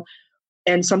now.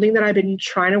 And something that I've been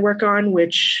trying to work on,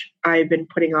 which I've been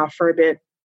putting off for a bit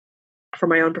for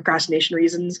my own procrastination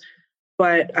reasons,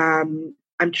 but I'm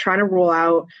trying to roll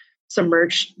out some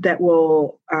merch that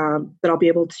I'll be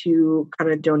able to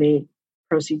kind of donate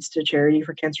proceeds to charity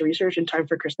for cancer research in time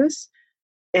for Christmas.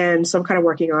 And so I'm kind of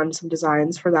working on some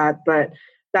designs for that, but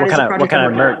that is a project. What kind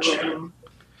of merch?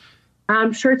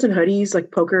 Shirts and hoodies,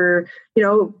 like poker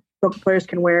players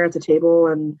can wear at the table.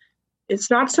 And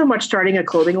it's not so much starting a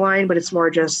clothing line, but it's more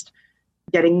just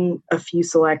getting a few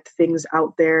select things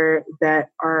out there that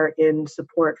are in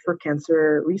support for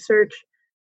cancer research.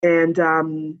 And,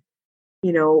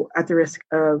 at the risk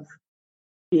of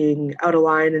being out of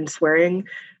line and swearing,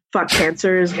 fuck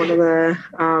cancer is one of the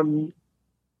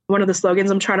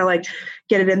slogans. I'm trying to like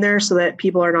get it in there so that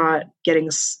people are not getting,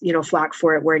 flack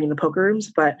for it wearing in the poker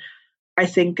rooms. But I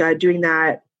think doing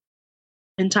that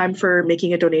in time for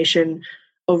making a donation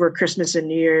over Christmas and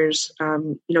New Year's,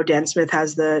 Dan Smith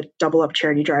has the double up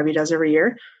charity drive he does every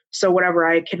year. So whatever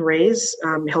I can raise,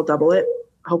 he'll double it,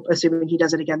 assuming he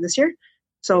does it again this year.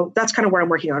 So that's kind of what I'm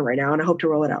working on right now, and I hope to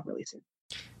roll it out really soon.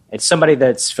 It's somebody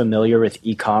that's familiar with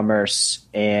e-commerce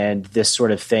and this sort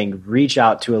of thing. Reach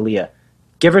out to Aaliyah.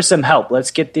 Give her some help.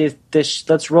 Let's get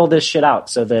let's roll this shit out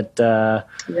so that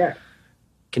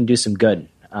can do some good.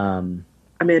 I'm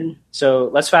in. So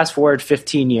let's fast forward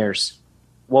 15 years.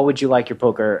 What would you like your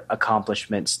poker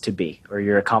accomplishments to be, or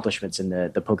your accomplishments in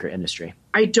the poker industry?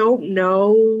 I don't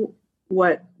know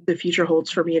what the future holds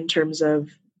for me in terms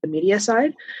of the media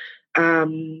side.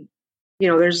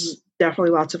 There's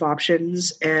definitely lots of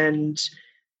options, and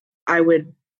I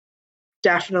would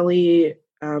definitely,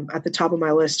 at the top of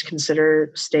my list,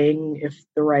 consider staying if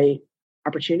the right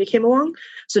opportunity came along.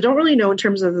 So don't really know in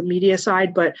terms of the media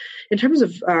side, but in terms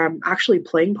of actually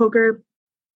playing poker,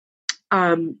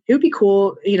 it would be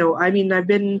cool. I've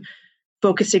been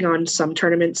focusing on some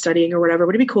tournament studying or whatever.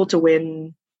 Would it be cool to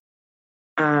win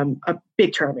a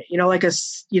big tournament, like a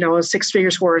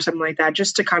 6-figure score or something like that,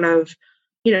 just to kind of,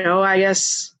 I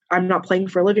guess I'm not playing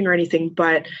for a living or anything,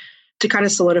 but to kind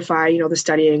of solidify, the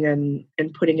studying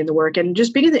and putting in the work, and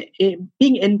just being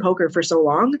in poker for so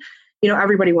long,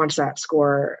 everybody wants that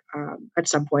score at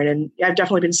some point. And I've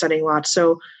definitely been studying a lot.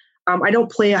 So I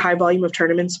don't play a high volume of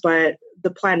tournaments, but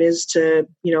the plan is to,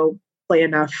 play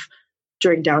enough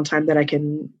during downtime that I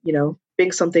can,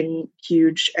 big something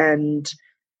huge and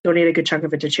donate a good chunk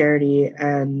of it to charity,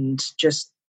 and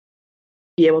just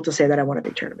be able to say that I won a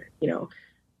big tournament.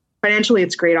 Financially,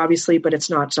 it's great, obviously, but it's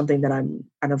not something that I'm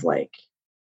kind of like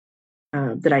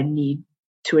that I need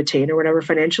to attain or whatever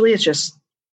financially. It's just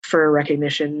for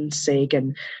recognition's sake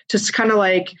and just kind of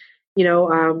like,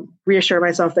 reassure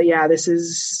myself that, yeah, this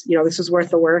is worth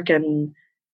the work, and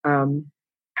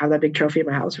have that big trophy in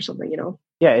my house or something,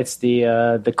 Yeah, it's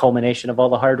the culmination of all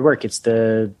the hard work. It's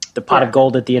the pot of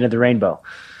gold at the end of the rainbow.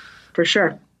 For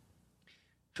sure.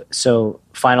 So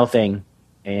final thing,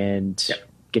 and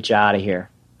get you out of here.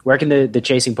 Where can the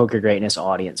Chasing Poker Greatness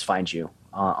audience find you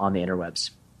on the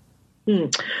interwebs?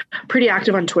 Pretty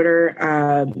active on Twitter.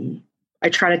 I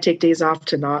try to take days off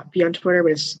to not be on Twitter,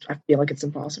 but I feel like it's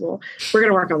impossible. We're going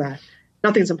to work on that.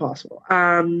 Nothing's impossible.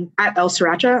 At El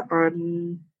Sriracha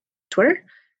on Twitter.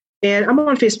 And I'm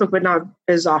on Facebook, but not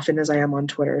as often as I am on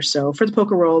Twitter. So for the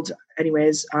poker world,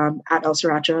 anyways, at El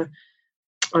Sriracha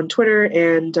on Twitter,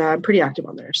 and I'm pretty active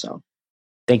on there. So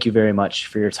thank you very much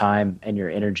for your time and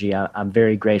your energy. I'm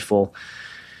very grateful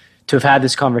to have had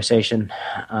this conversation.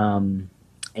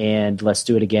 And let's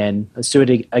do it again. Let's do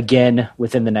it again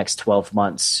within the next 12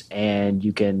 months, and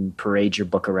you can parade your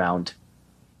book around.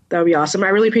 That would be awesome. I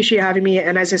really appreciate you having me.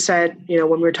 And as I said, when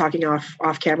we were talking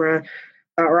off camera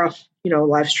or off,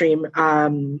 live stream,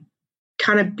 kind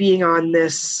of being on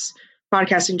this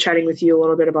podcast and chatting with you a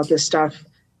little bit about this stuff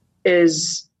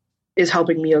is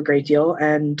helping me a great deal.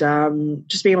 And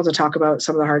just being able to talk about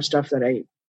some of the hard stuff that I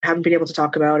haven't been able to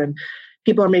talk about. And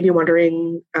people are maybe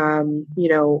wondering,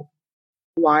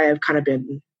 why I've kind of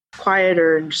been quiet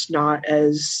or just not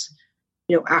as,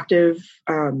 active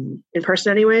in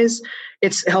person anyways.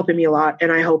 It's helping me a lot.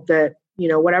 And I hope that,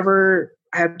 whatever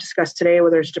I have discussed today,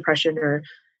 whether it's depression or,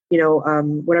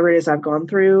 whatever it is I've gone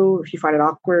through, if you find it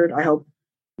awkward, I hope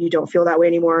you don't feel that way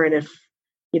anymore. And if,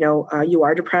 you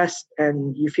are depressed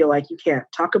and you feel like you can't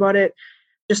talk about it,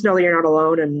 just know that you're not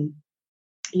alone. And,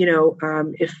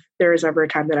 if there is ever a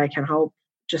time that I can help,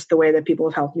 just the way that people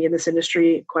have helped me in this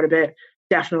industry quite a bit,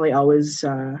 definitely always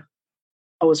around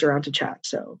to chat.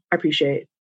 So I appreciate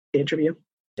the interview.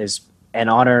 It's an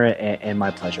honor and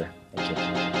my pleasure. Thank you.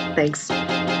 Thanks.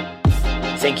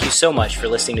 Thank you so much for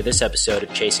listening to this episode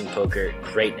of Chasing Poker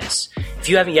Greatness. If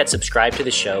you haven't yet subscribed to the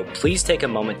show, please take a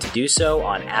moment to do so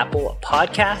on Apple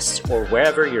Podcasts or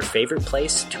wherever your favorite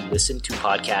place to listen to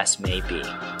podcasts may be.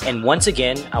 And once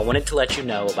again, I wanted to let you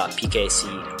know about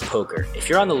PKC Poker. If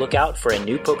you're on the lookout for a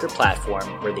new poker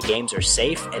platform where the games are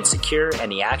safe and secure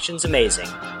and the action's amazing,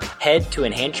 head to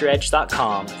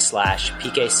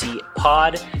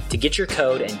enhanceyouredge.com/PKCpod to get your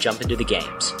code and jump into the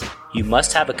games. You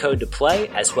must have a code to play,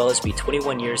 as well as be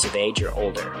 21 years of age or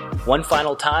older. One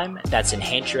final time, that's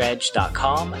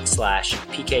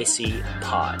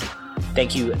enhanceyouredge.com/PKCpod.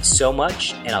 Thank you so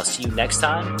much, and I'll see you next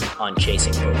time on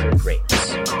Chasing Poker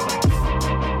Greatness.